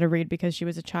never learned how to read because she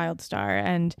was a child star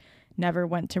and never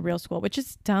went to real school, which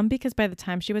is dumb because by the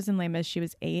time she was in Les Mis, she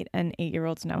was 8 and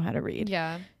 8-year-olds know how to read.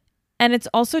 Yeah. And it's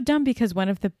also dumb because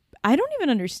I don't even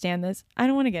understand this. I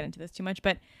don't want to get into this too much,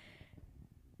 but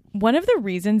one of the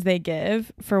reasons they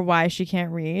give for why she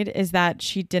can't read is that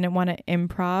she didn't want to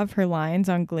improv her lines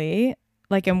on Glee.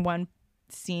 Like in one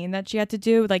scene that she had to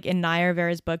do, like in Naya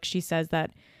Rivera's book, she says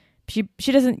that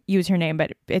she doesn't use her name,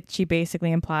 but she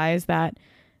basically implies that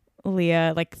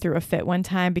Leah like threw a fit one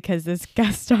time because this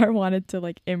guest star wanted to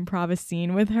like improv a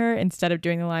scene with her instead of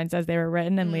doing the lines as they were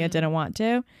written, and Leah didn't want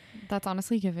to. That's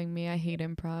honestly giving me, I hate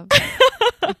improv.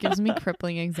 It gives me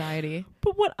crippling anxiety.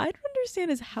 But what I don't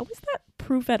understand is how is that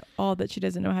proof at all that she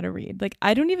doesn't know how to read? Like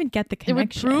I don't even get the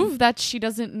connection. It would prove that she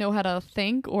doesn't know how to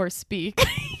think or speak.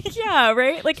 Yeah,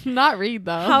 right? Like Not read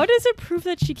though. how does it prove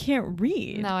that she can't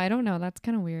read? No, I don't know. That's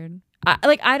kind of weird.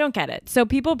 I don't get it. So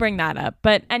people bring that up.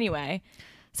 But anyway.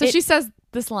 So she says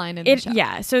this line in the show.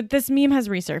 Yeah. So this meme has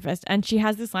resurfaced and she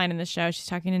has this line in the show. She's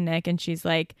talking to Nick and she's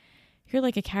like, you're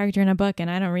like a character in a book and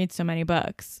I don't read so many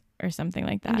books or something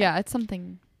like that. Yeah, it's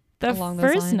something The along those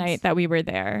first lines. night that we were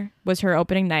there was her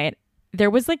opening night. There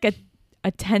was like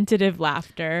a tentative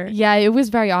laughter. Yeah, it was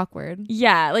very awkward.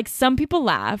 Yeah. Like some people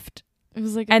laughed. It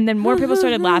was like, And then more people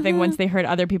started laughing once they heard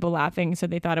other people laughing, so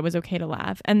they thought it was okay to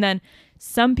laugh. And then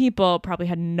some people probably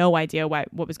had no idea what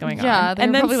was going on. yeah, they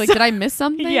and were then probably like, did I miss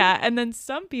something? Yeah, and then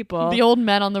some people, The old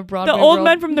men on the Broadway the old World-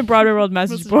 men from the Broadway World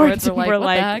message boards were were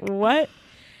like, like, what?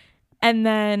 And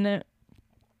then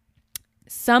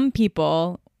some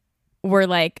people were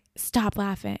like, stop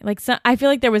laughing. Like, I feel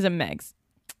like there was a mix.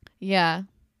 Yeah.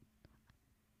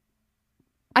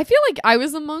 I feel like I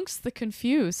was amongst the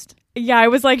confused. Yeah, I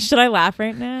was like, should I laugh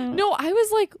right now? No, I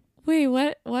was like, wait,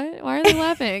 what? Why are they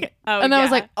laughing? And I was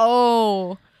yeah. like,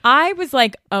 oh. I was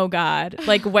like, oh God.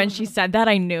 Like when she said that,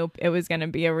 I knew it was going to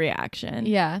be a reaction.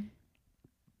 Yeah.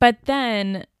 But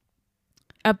then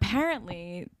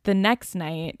apparently the next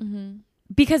night, Mm-hmm.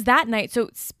 because that night, so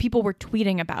people were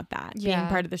tweeting about that being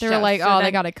part of the show. They were like, So they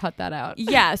then- got to cut that out.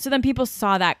 Yeah. So then people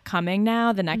saw that coming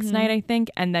now the next Mhm. night, I think.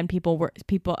 And then people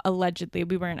allegedly,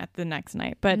 we weren't at the next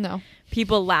night, but No.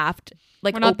 people laughed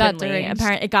like We're not that openly. deranged.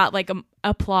 Apparently it got like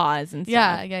applause and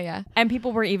stuff. Yeah. And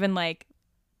people were even like,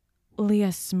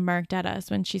 Leah smirked at us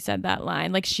when she said that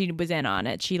line. Like she was in on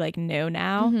it. She like knew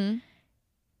now. Mm-hmm.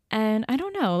 And I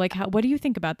don't know, like, what do you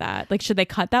think about that? Like, should they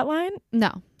cut that line?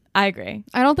 No. I agree.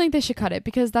 I don't think they should cut it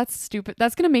because that's stupid.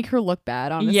 That's going to make her look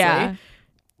bad, honestly. Yeah.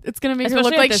 It's going to make her Especially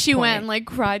look at like this she point. went and like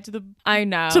cried to I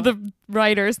know. the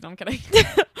writers. No, I'm kidding.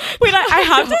 Wait, I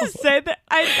have to say that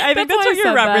I think that's what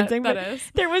you're referencing. That but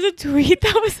is. there was a tweet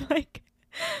that was like,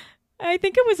 I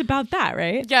think it was about that,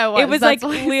 right? Yeah, It was That's like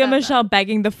why I Leah said Michelle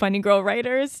begging the Funny Girl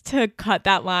writers to cut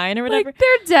that line or that. whatever. Like,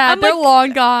 they're dead. I'm They're like-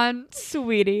 long gone.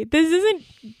 Sweetie, this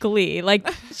isn't Glee. Like,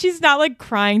 she's not like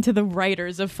crying to the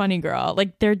writers of Funny Girl.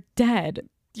 Like, they're dead.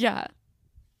 Yeah.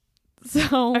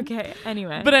 So. Okay,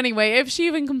 anyway. But anyway, if she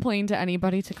even complained to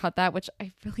anybody to cut that, which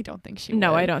I really don't think she would.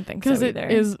 no, I don't think Because so it either.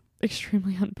 is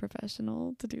extremely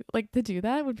unprofessional to do. Like, to do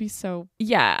that would be so.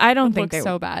 Yeah, I don't think look they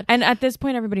so bad. And at this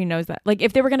point, everybody knows that. Like,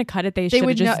 if they were going to cut it, they They should have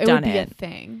would know just it done would be a it.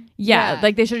 thing. Yeah,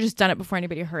 like they should have just done it before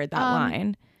anybody heard that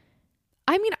line.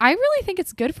 I mean, I really think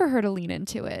it's good for her to lean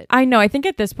into it. I know. I think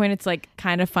at this point, it's like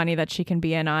kind of funny that she can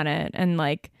be in on it and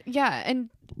like. Yeah, and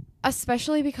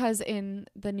especially because in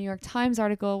the New York Times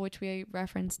article, which we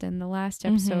referenced in the last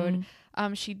episode,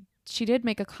 she did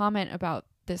make a comment about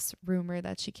this rumor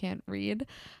that she can't read,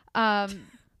 and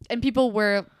people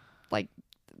were like,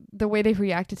 the way they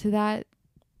reacted to that,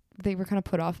 they were kind of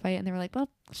put off by it, and they were like, well,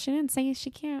 she didn't say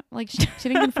she can't, like she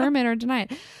didn't confirm it or deny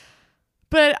it.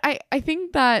 But I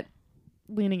think that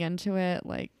leaning into it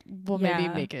like will maybe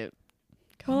Yeah. make it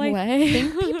go Well, away. I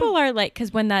think people are like,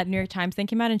 because when that New York Times thing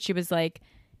came out and she was like,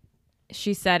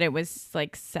 she said it was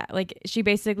like sad. Like she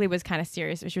basically was kind of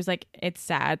serious. She was like, it's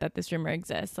sad that this rumor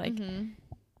exists. Like, Mhm.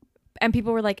 and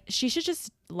people were like, she should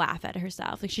just laugh at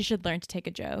herself. Like she should learn to take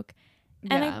a joke.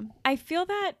 And Yeah. I feel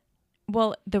that,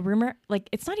 well, the rumor, like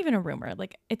it's not even a rumor.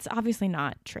 Like it's obviously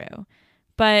not true.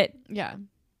 But Yeah.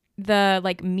 the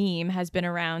like meme has been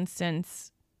around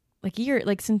since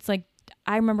like since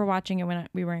I remember watching it when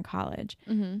we were in college.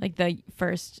 Mm-hmm. Like the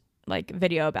first like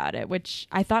video about it, which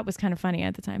I thought was kind of funny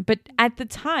at the time. But at the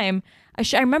time, I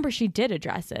remember she did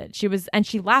address it. She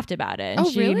laughed about it and Oh,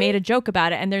 she really? made a joke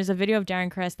about it. And there's a video of Darren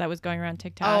Criss that was going around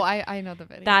TikTok. Oh, I know the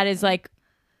video. That is like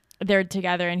they're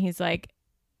together and he's like,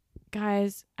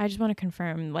 guys, I just want to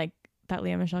confirm like that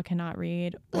Leah Michelle cannot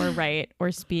read or write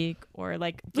or speak or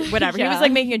like whatever. He Yeah. was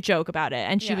like making a joke about it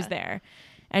and she was Yeah. there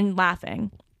and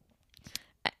laughing.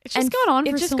 It's just And gone on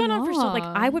It's for just so gone long. on for so like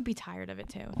I would be tired of it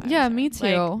too. if I Yeah, was her. me too.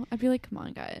 Like, I'd be like, come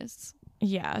on, guys.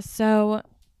 yeah, so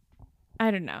I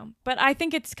don't know. But I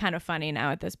think it's kind of funny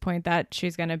now at this point that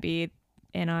she's going to be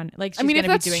in on like she's I mean, if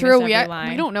gonna that's be doing true, this every line.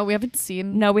 we don't know. We haven't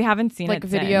seen No, we haven't seen like it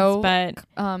video, since,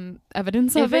 but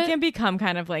evidence if of it it. can become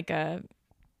kind of like a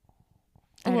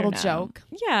little don't know. joke.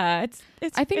 Yeah, it's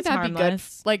I think it's that'd be good.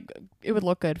 harmless. Like, it would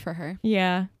look good for her.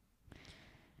 Yeah.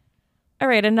 All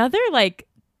right, another like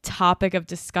topic of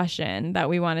discussion that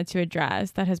we wanted to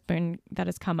address that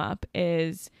has come up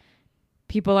is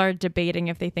people are debating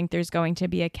if they think there's going to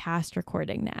be a cast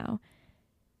recording now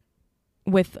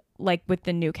with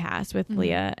the new cast with Mhm.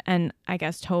 Leah and I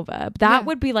guess Tova. That Yeah.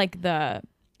 would be like the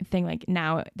thing, like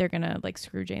now they're gonna like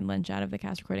screw Jane Lynch out of the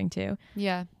cast recording too.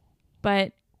 Yeah.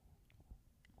 But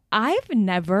I've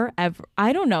never ever,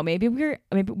 I don't know, maybe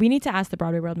we need to ask the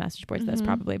Broadway World Message Boards this Mhm.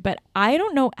 probably, but I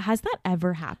don't know, has that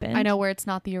ever happened? I know where it's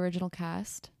not the original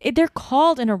cast. They're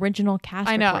called an original cast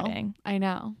I know. recording. I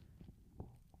know.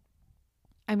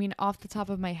 I mean, off the top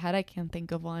of my head, I can't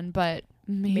think of one, but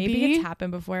maybe It's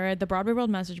happened before. The Broadway World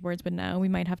Message Boards would know. We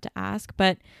might have to ask,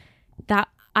 but that,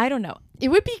 I don't know. it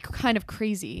would be kind of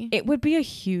crazy. It would be a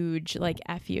huge like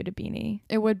F you to Beanie.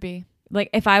 It would be. like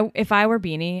if I were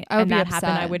Beanie I would and be that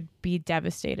happened, I upset. would be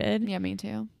devastated Yeah, me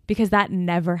too. because that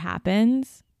never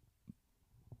happens.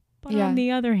 But Yeah. on the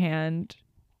other hand,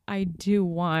 I do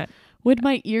want Would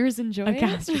my ears enjoy a it?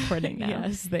 cast recording now.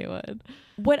 Yes, they would.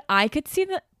 What I could see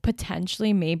that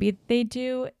potentially maybe they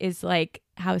do is like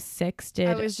how Six I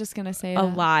did was just gonna say a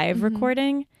that. live Mhm.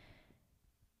 recording.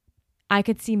 I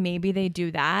could see maybe they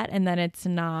do that, and then it's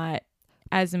not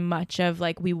as much of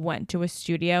like we went to a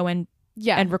studio and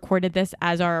Yeah. recorded this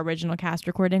as our original cast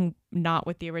recording, not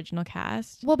with the original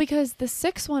cast. Well, because the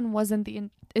 6th one wasn't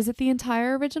is it the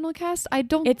entire original cast? I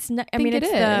don't It's not. I think mean, it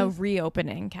it's the is.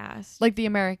 reopening cast. like the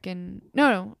American.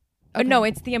 No. Okay. No,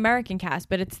 it's the American cast,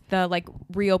 but it's the like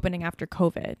reopening after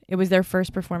COVID. It was their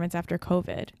first performance after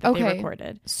COVID that they Okay.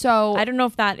 recorded. So I don't know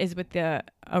if that is with the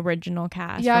original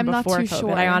cast. Yeah, from I'm not before too COVID.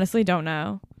 sure. I honestly don't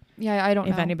know yeah, I don't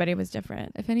if know. anybody was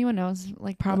different. If anyone knows,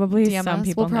 like Probably DM some us.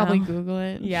 people We'll probably know. Google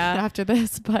it. Yeah. After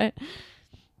this, but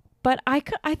But I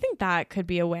think that could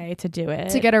be a way to do it.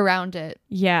 to get around it.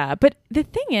 Yeah, but the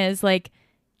thing is, like,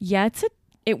 yeah,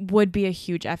 it would be a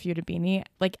huge FU to Beanie.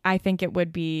 Like, I think it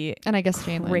would be And I guess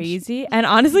Jane Lynch. crazy, and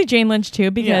honestly, Jane Lynch too,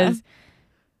 because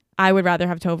I would rather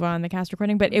have Tova on the cast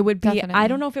recording. But it would be. Definitely. I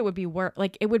don't know if it would be worse.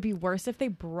 Like, it would be worse if they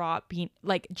brought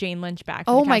like Jane Lynch back.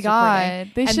 For Oh the my cast recording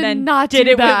god, they and should then not did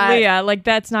do it that. with Leah. Like,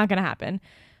 that's not gonna happen.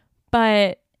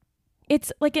 But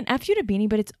it's like an FU to Beanie,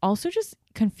 but it's also just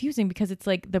confusing because it's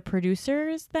like the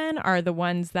producers then are the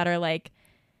ones that are like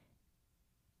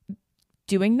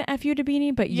doing the FU to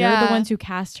Beanie, but you're the Yeah. ones who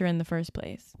cast her in the first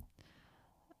place.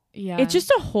 Yeah, It's just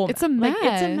a whole It's a like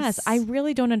it's a mess. mess. I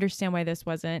really don't understand why this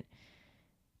wasn't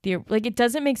like it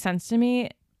doesn't make sense to me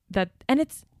that, and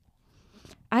it's,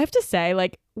 I have to say,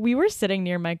 like, we were sitting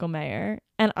near Michael Mayer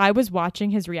and I was watching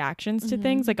his reactions to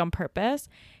things like on purpose.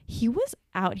 He was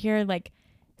out here like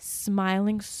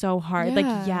smiling so hard, like,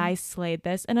 Yeah. yeah, I slayed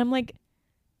this, and I'm like,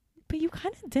 but you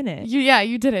kind of didn't.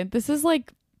 you didn't. This is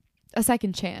like a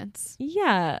second chance.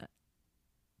 Yeah.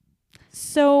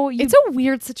 So It's a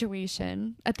weird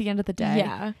situation at the end of the day.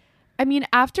 yeah. I mean,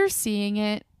 after seeing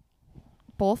it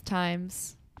both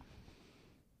times,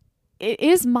 it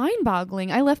is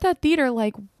mind-boggling. I left that theater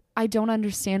like, I don't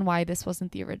understand why this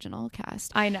wasn't the original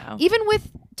cast. I know. Even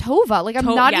with Tova, like I'm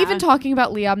not yeah. even talking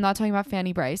about Leah. I'm not talking about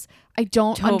Fanny Bryce. I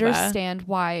don't Tova. understand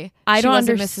why I she don't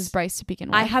wasn't underst- Mrs. Bryce to begin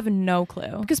with. I have no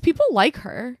clue. because people like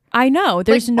her. I know.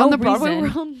 There's Like, no on the Broadway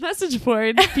reason. World message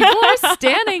board. People are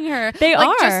standing her. They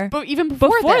like, are. but even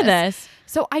before this.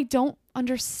 So I don't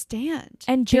understand.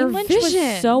 And their Jane Lynch was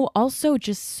vision. also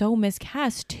just so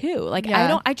miscast too. Like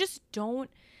Yeah. I just don't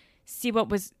see what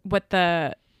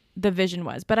the vision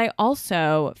was. But I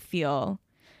also feel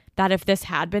that if this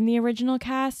had been the original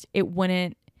cast, it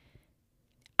wouldn't,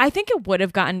 I think it would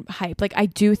have gotten hype. Like, I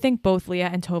do think both Leah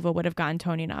and Tova would have gotten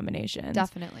Tony nominations.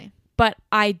 Definitely. But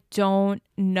I don't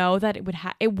know that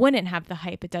it wouldn't have the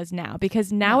hype it does now,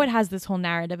 because now No. it has this whole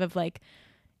narrative of like,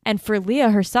 and for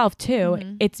Leah herself too,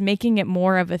 Mhm. it's making it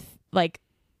more of a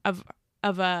of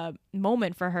a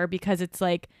moment for her, because it's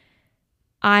like,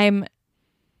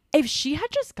 if she had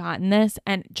just gotten this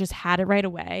and just had it right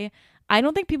away, I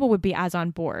don't think people would be as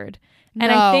on board.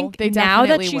 And I No, think they now that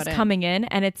definitely she's wouldn't. coming in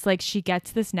and it's like she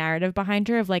gets this narrative behind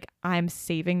her of like, I'm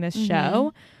saving this Mhm.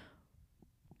 show,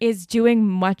 is doing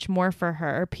much more for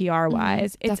her PR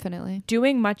wise. It's Definitely.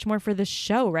 doing much more for the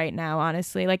show right now,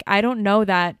 honestly. Like, I don't know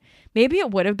that maybe it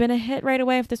would have been a hit right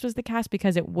away if this was the cast,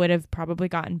 because it would have probably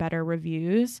gotten better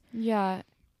reviews. Yeah.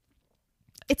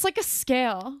 It's like a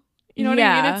scale. You know what I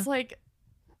Yeah. mean? It's like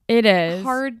It is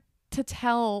hard to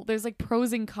tell. There's like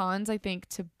pros and cons, I think,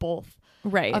 to both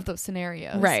right. of those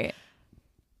scenarios. Right.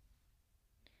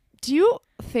 Do you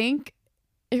think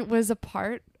it was a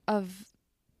part of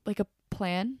like a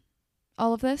plan,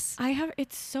 all of this?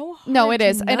 It's so hard. No, it to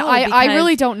is. And know I because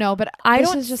really don't know, but I this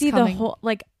don't is just see coming. the whole,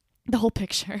 like, the whole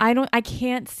picture. I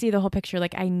can't see the whole picture.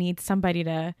 Like, I need somebody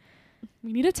to,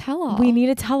 We need a tell all. we need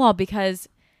a tell all, because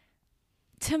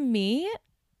to me,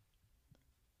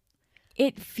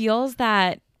 it feels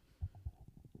that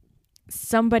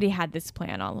somebody had this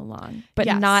plan all along, but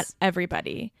Yes. not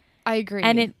everybody. I agree.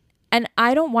 And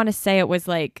I don't want to say it was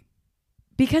like,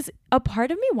 because a part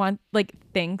of me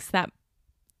thinks that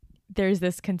there's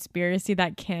this conspiracy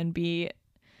that can be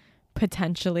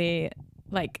potentially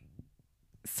like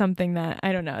something that,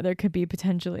 I don't know, there could be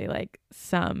potentially like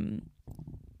some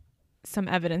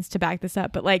evidence to back this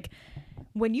up, but like,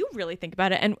 when you really think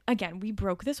about it, and again, we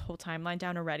broke this whole timeline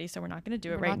down already, so we're not going to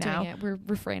do it We're right not now. doing it. We're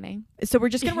refraining. So we're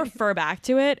just going to refer back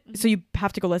to it. So you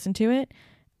have to go listen to it.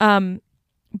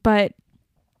 But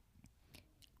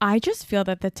I just feel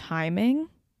that the timing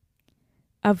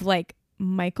of like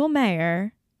Michael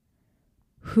Mayer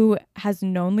who has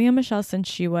known Leah Michelle since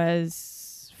she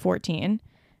was 14,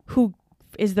 who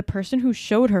is the person who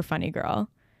showed her Funny Girl,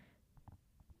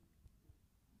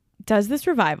 does this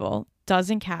revival,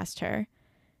 doesn't cast her,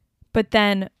 but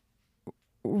then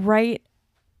right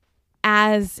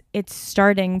as it's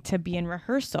starting to be in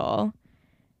rehearsal,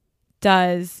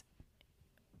 does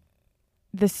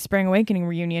the Spring Awakening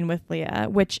reunion with Leah,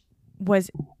 which was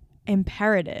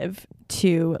imperative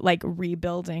to like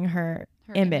rebuilding her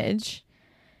image.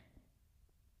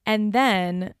 And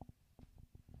then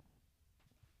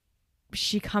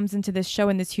she comes into this show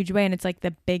in this huge way, and it's like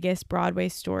the biggest Broadway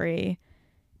story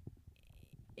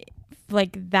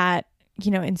like that,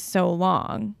 you know, in so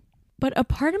long. But a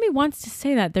part of me wants to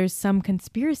say that there's some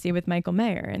conspiracy with Michael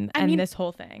Mayer and this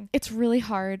whole thing. It's really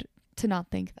hard to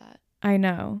not think that. I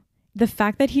know. The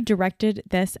fact that he directed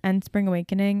this and Spring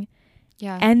Awakening.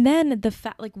 Yeah. And then the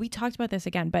fact, like, we talked about this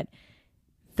again, but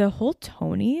the whole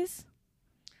Tonys.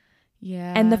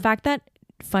 Yeah. And the fact that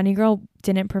Funny Girl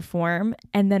didn't perform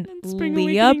and then Spring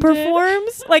Leah Awakening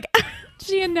performs. Like,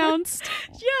 she announced.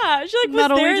 Yeah. She like Not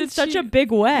was only there in did such she- a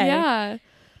big way. Yeah.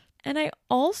 And I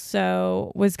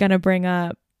also was going to bring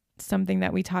up something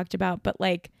that we talked about, but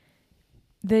like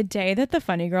the day that the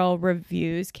Funny Girl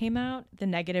reviews came out, the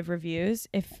negative reviews,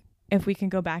 if we can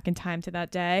go back in time to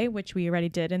that day, which we already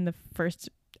did in the first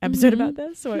episode about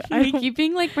this. So we keep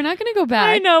being like, we're not going to go back.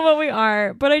 I know what we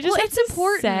are, but I just well, have it's to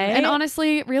important. say, And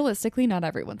honestly, realistically, not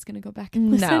everyone's going to go back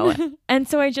and listen. no. And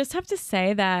so I just have to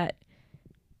say that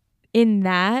in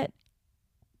that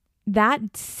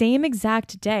same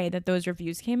exact day that those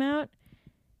reviews came out,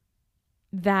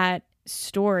 that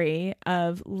story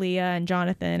of Leah and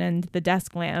Jonathan and the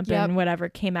desk lamp and whatever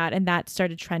came out, and that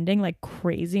started trending like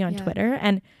crazy on Twitter.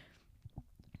 And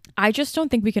I just don't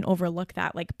think we can overlook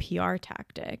that like PR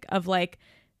tactic of like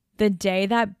the day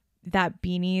that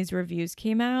Beanie's reviews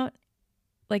came out,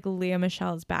 like Leah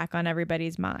Michelle's back on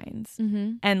everybody's minds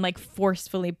and like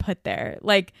forcefully put there,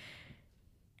 like,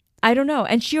 I don't know.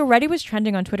 And she already was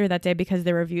trending on Twitter that day because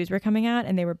the reviews were coming out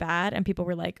and they were bad. And people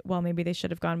were like, well, maybe they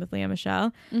should have gone with Leah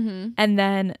Michelle. And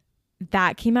then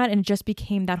that came out and it just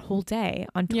became that whole day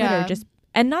on Twitter.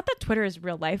 And not that Twitter is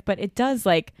real life, but it does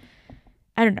like,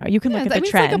 I don't know. You can look at the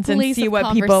trends and see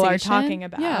what people are talking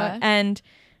about. Yeah. And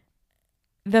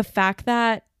the fact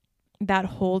that that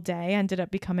whole day ended up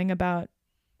becoming about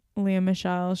Leah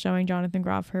Michelle showing Jonathan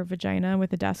Groff her vagina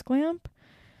with a desk lamp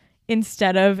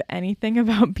instead of anything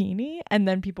about Beanie, and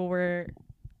then people were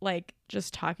like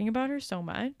just talking about her so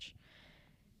much.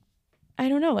 I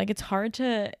don't know, like it's hard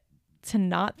to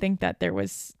not think that there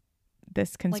was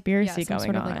this conspiracy some going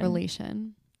sort of on. like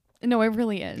relation. No, it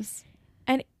really is.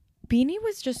 And Beanie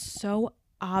was just so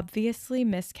obviously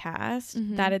miscast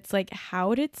that it's like,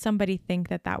 how did somebody think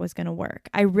that was going to work?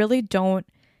 I really don't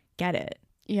get it.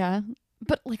 Yeah.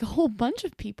 But like a whole bunch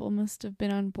of people must have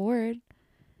been on board.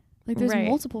 Like there's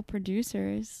multiple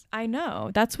producers. I know.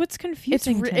 That's what's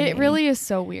confusing to me. It really is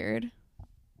so weird.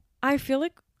 I feel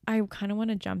like I kind of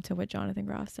want to jump to what Jonathan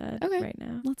Groff said right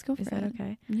now. Let's go for it. Is that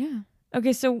okay? Yeah.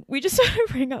 Okay, so we just want to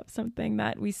bring up something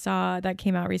that we saw that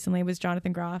came out recently. Was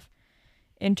Jonathan Groff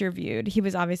interviewed. He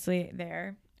was obviously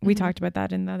there. We talked about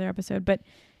that in the other episode, but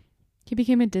he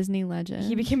became a Disney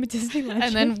legend.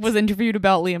 And then was interviewed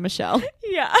about Leah Michelle.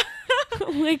 Yeah.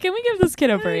 Like, can we give this kid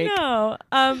a break? No.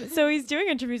 So he's doing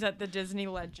interviews at the Disney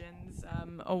Legends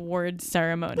awards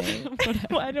ceremony.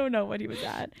 Well, I don't know what he was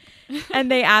at.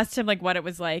 And they asked him like what it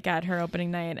was like at her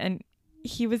opening night, and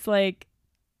he was like,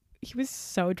 he was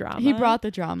so drama. He brought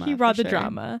the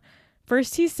drama.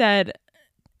 First he said,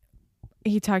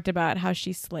 he talked about how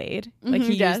she slayed. Like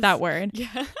he used that word.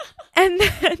 Yeah.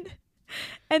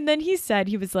 And then he said,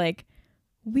 he was like,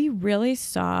 we really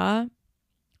saw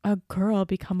a girl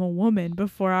become a woman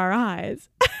before our eyes.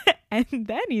 And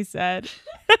then he said,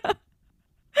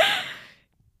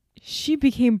 she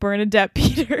became Bernadette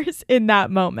Peters in that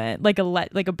moment, like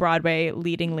a Broadway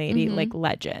leading lady, like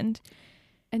legend.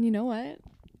 And you know what?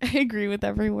 I agree with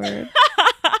every word.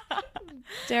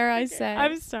 Dare I say?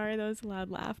 I'm sorry, that was a loud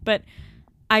laugh, but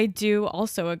I do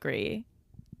also agree.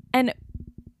 And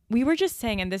we were just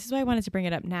saying, and this is why I wanted to bring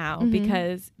it up now,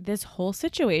 because this whole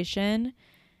situation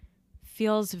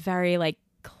feels very like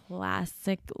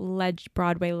classic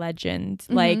Broadway legend,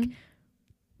 like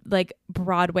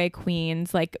Broadway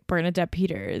queens, like Bernadette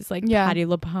Peters, like Patti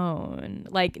LuPone,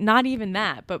 like not even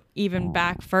that, but even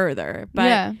back further.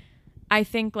 But I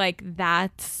think like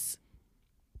that's,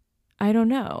 I don't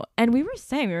know. And we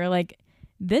were like,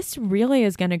 this really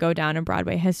is going to go down in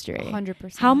Broadway history.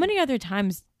 100%. How many other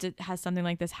times has something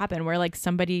like this happened where like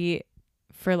somebody,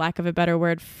 for lack of a better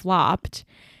word, flopped,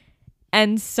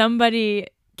 and somebody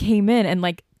came in and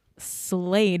like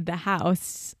slayed the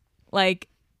house, like,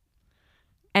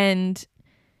 and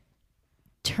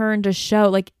turned a show.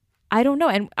 Like, I don't know.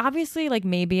 And obviously, like,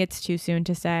 maybe it's too soon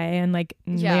to say. And like,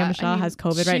 Leah Michelle has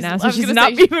COVID right now, so she's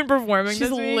not even performing. She's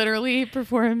this week. literally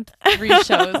performed 3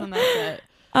 shows and that's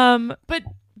it.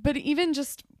 But even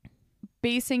just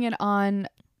basing it on,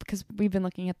 because we've been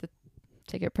looking at the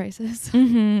ticket prices.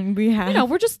 We have. You know,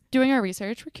 we're just doing our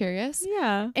research. We're curious.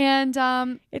 Yeah.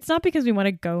 And it's not because we want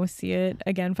to go see it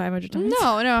again 500 times.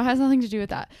 No, it has nothing to do with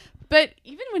that. But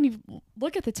even when you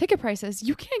look at the ticket prices,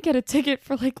 you can't get a ticket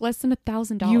for like less than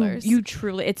 $1,000. You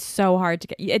truly, it's so hard to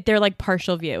get. They're like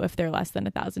partial view if they're less than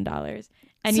 $1,000,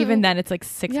 and so, even then it's like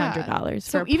 $600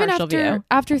 for a even partial view.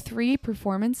 After 3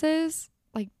 performances,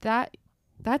 like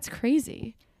that's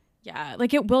crazy. Yeah,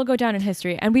 like it will go down in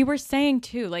history. And we were saying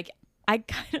too, like I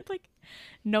kind of like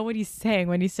know what he's saying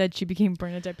when he said she became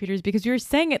Bernadette Peters, because we were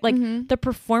saying it like the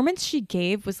performance she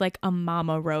gave was like a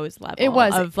Mama Rose level. It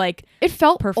was of like it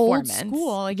felt performance. Old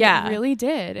school. Like, yeah, it really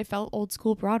did. It felt old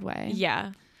school Broadway.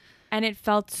 Yeah, and it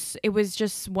was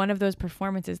just one of those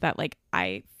performances that like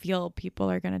I feel people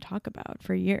are going to talk about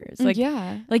for years. Like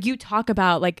like you talk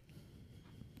about like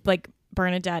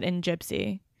Bernadette and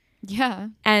Gypsy. Yeah.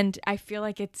 And I feel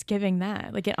like it's giving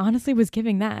that. Like it honestly was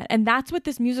giving that. And that's what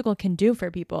this musical can do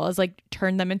for people, is like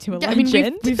turn them into a legend. I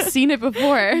mean, we've seen it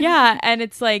before. Yeah. And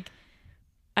it's like,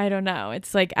 I don't know.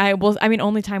 It's like,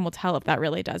 only time will tell if that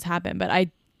really does happen. But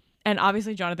and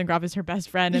obviously Jonathan Groff is her best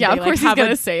friend. And yeah, they, of course like, he's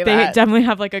going to say they that. They definitely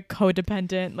have like a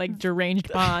codependent, like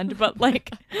deranged bond. But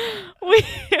like,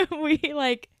 we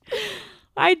like...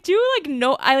 I do like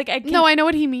know I can, no, I know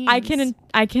what he means. I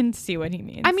can see what he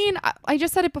means. I mean, I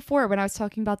just said it before when I was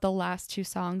talking about the last 2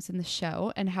 songs in the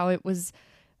show and how it was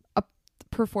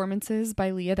performances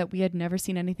by Leah that we had never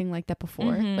seen anything like that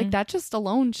before. Like that just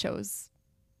alone shows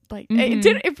like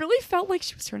it really felt like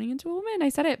she was turning into a woman. I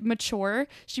said it, mature.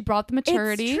 She brought the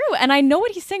maturity. It's true. And I know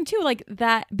what he's saying too, like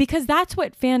that, because that's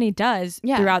what Fanny does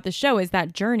throughout the show, is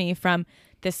that journey from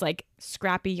this like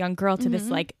scrappy young girl to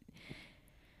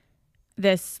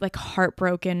this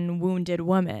heartbroken, wounded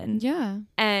woman. Yeah.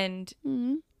 And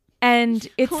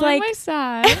it's like, am I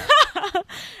sad?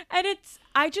 And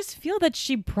I just feel that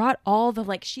she brought all the,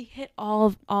 like, she hit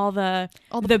all the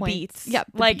beats. Yeah.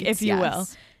 Like, beats, if you will.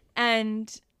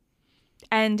 And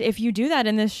if you do that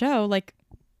in this show, like,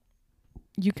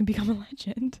 you can become a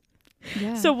legend.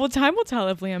 Yeah. So time will tell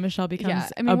if Leah Michelle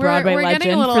becomes I mean, a Broadway we're legend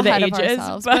getting a little for the ahead ages.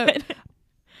 Of ourselves,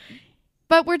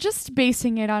 but we're just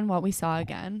basing it on what we saw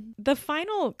again. The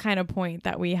final kind of point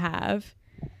that we have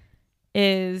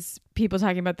is people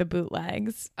talking about the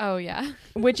bootlegs. Oh, yeah.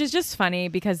 Which is just funny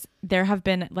because there have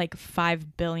been like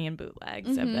 5 billion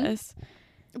bootlegs of this.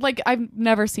 Like I've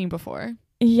never seen before.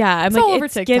 Yeah. I'm like, all over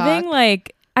it's TikTok. giving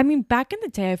like, I mean, back in the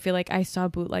day, I feel like I saw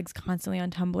bootlegs constantly on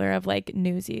Tumblr of like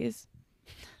Newsies.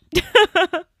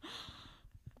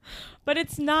 But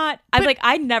it's not.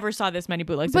 I never saw this many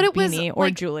bootlegs of Beanie or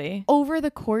Julie over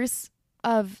the course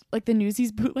of like the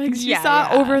Newsies bootlegs. You saw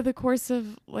over the course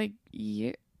of like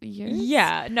years.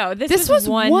 Yeah, no, this was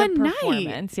one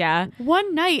performance. Night. Yeah,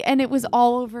 one night, and it was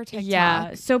all over TikTok.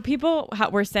 Yeah, so people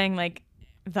were saying like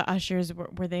the ushers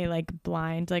were they like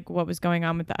blind? Like what was going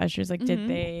on with the ushers? Like did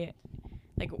they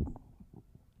like?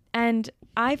 And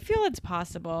I feel it's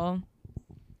possible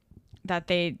that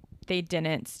they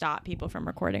didn't stop people from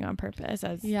recording on purpose,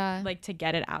 as like to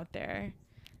get it out there,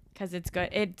 because it's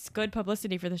good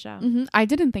publicity for the show. I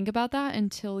didn't think about that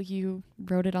until you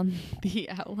wrote it on the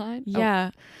outline.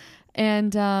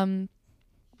 And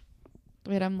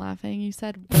wait, I'm laughing. You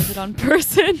said, was it on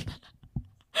person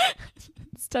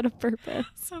instead of purpose?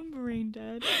 I'm brain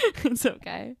dead. It's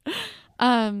okay.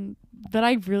 But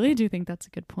I really do think that's a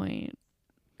good point.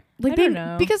 Like, I don't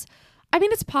know, because I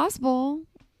mean, it's possible.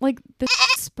 Like, this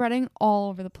is spreading all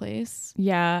over the place.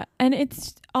 Yeah. And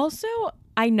it's also,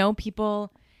 I know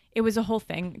people, it was a whole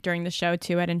thing during the show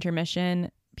too at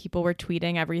intermission. People were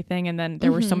tweeting everything. And then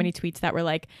there were so many tweets that were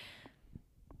like,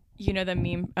 you know, the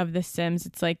meme of The Sims.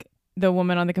 It's like the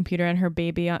woman on the computer and her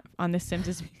baby on The Sims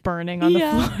is burning on the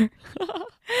floor.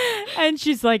 And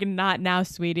she's like, not now,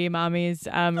 sweetie, mommy's.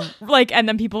 Like, and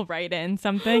then people write in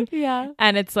something. Yeah.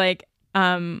 And it's like,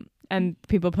 and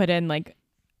people put in like,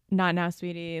 not now,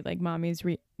 sweetie, like mommy's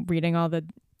reading all the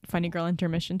funny girl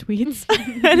intermission tweets.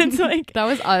 And it's like, that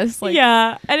was us. Like,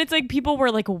 yeah. And it's like people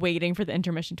were like waiting for the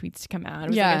intermission tweets to come out. It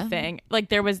was like a thing. Like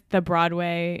there was the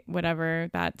Broadway, whatever,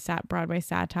 that Broadway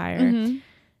satire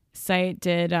site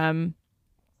did a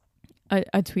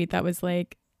tweet that was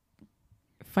like,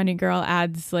 funny girl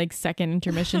adds like second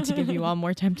intermission to give you all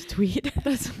more time to tweet.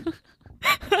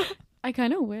 I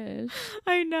kind of wish.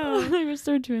 I know. I wish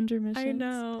there were 2 intermissions. I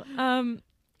know.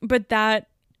 But that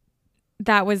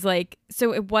was like,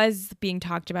 so it was being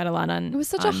talked about a lot on, It was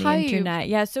such on a the hype. internet.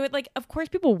 Yeah. So it like, of course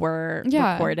people were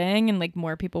Yeah. recording, and like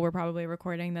more people were probably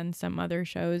recording than some other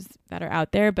shows that are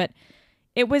out there. But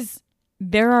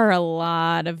there are a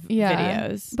lot of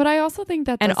videos. But I also think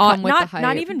that And does come with the not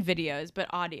hype. even videos, but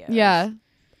audios. Yeah.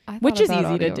 Which is easy to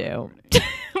audio do. recording.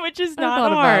 Which is I not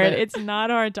thought about hard. it. It's not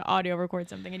hard to audio record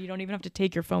something, and you don't even have to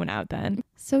take your phone out then.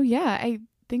 So yeah, I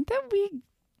think that we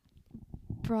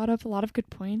brought up a lot of good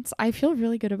points. I feel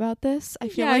really good about this. I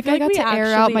feel like I got we to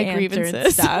air out my actually answered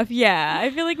grievances. stuff. Yeah, I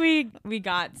feel like we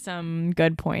got some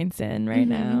good points in right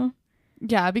now.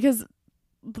 Yeah, because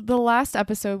the last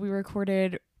episode we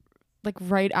recorded like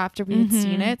right after we had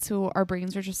seen it, so our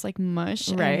brains were just like mush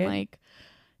and like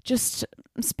just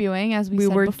spewing, as we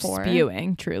said were before.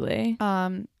 spewing, truly.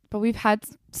 But we've had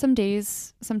some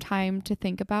days, some time to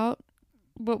think about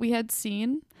what we had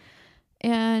seen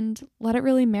and let it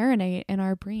really marinate in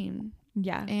our brain.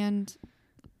 Yeah. And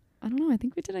I don't know, I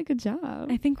think we did a good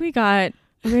job. I think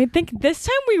this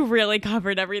time we really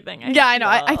covered everything. I know.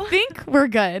 I think we're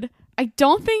good. I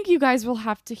don't think you guys will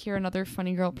have to hear another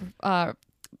Funny Girl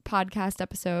podcast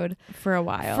episode for a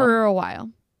while.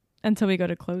 Until we go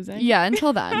to closing. Yeah,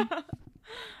 until then.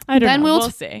 I don't then know. We'll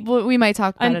see. We might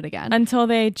talk about it again. Until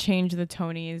they change the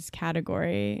Tonys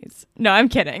categories. No, I'm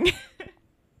kidding.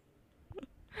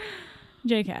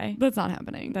 JK. That's not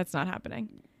happening. That's not happening.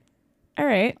 All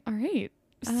right.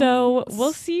 So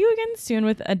we'll see you again soon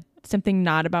with something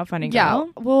not about Funny Girl. Yeah,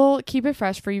 we'll keep it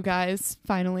fresh for you guys,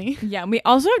 finally. Yeah, and we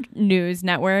also have News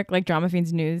Network, like Drama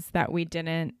Fiends News, that we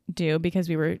didn't do because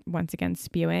we were once again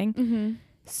spewing. Mm-hmm.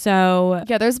 So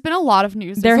yeah, there's been a lot of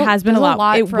news. There has been a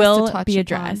lot. It for us to will touch be upon.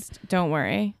 addressed. Don't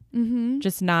worry. Mm-hmm.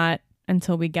 Just not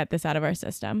until we get this out of our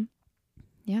system.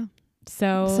 Yeah.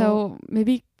 So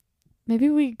maybe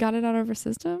we got it out of our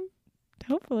system.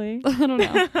 Hopefully. I don't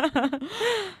know.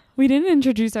 We didn't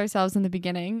introduce ourselves in the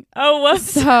beginning. Oh, well,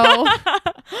 so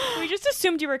we just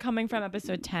assumed you were coming from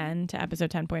episode 10 to episode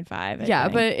 10.5. Yeah,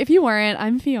 but if you weren't,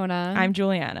 I'm Fiona. I'm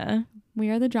Juliana. We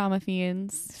are the Drama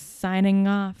Fiends. Signing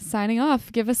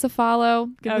off. Give us a follow.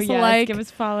 Give us a like. Give us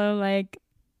a follow,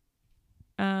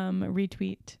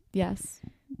 retweet. Yes.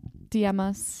 DM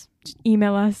us.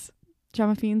 Email us.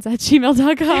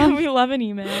 dramafiends@gmail.com. We love an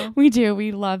email. We do.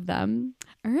 We love them.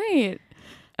 All right.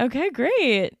 Okay,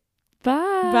 great.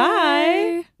 Bye.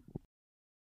 Bye.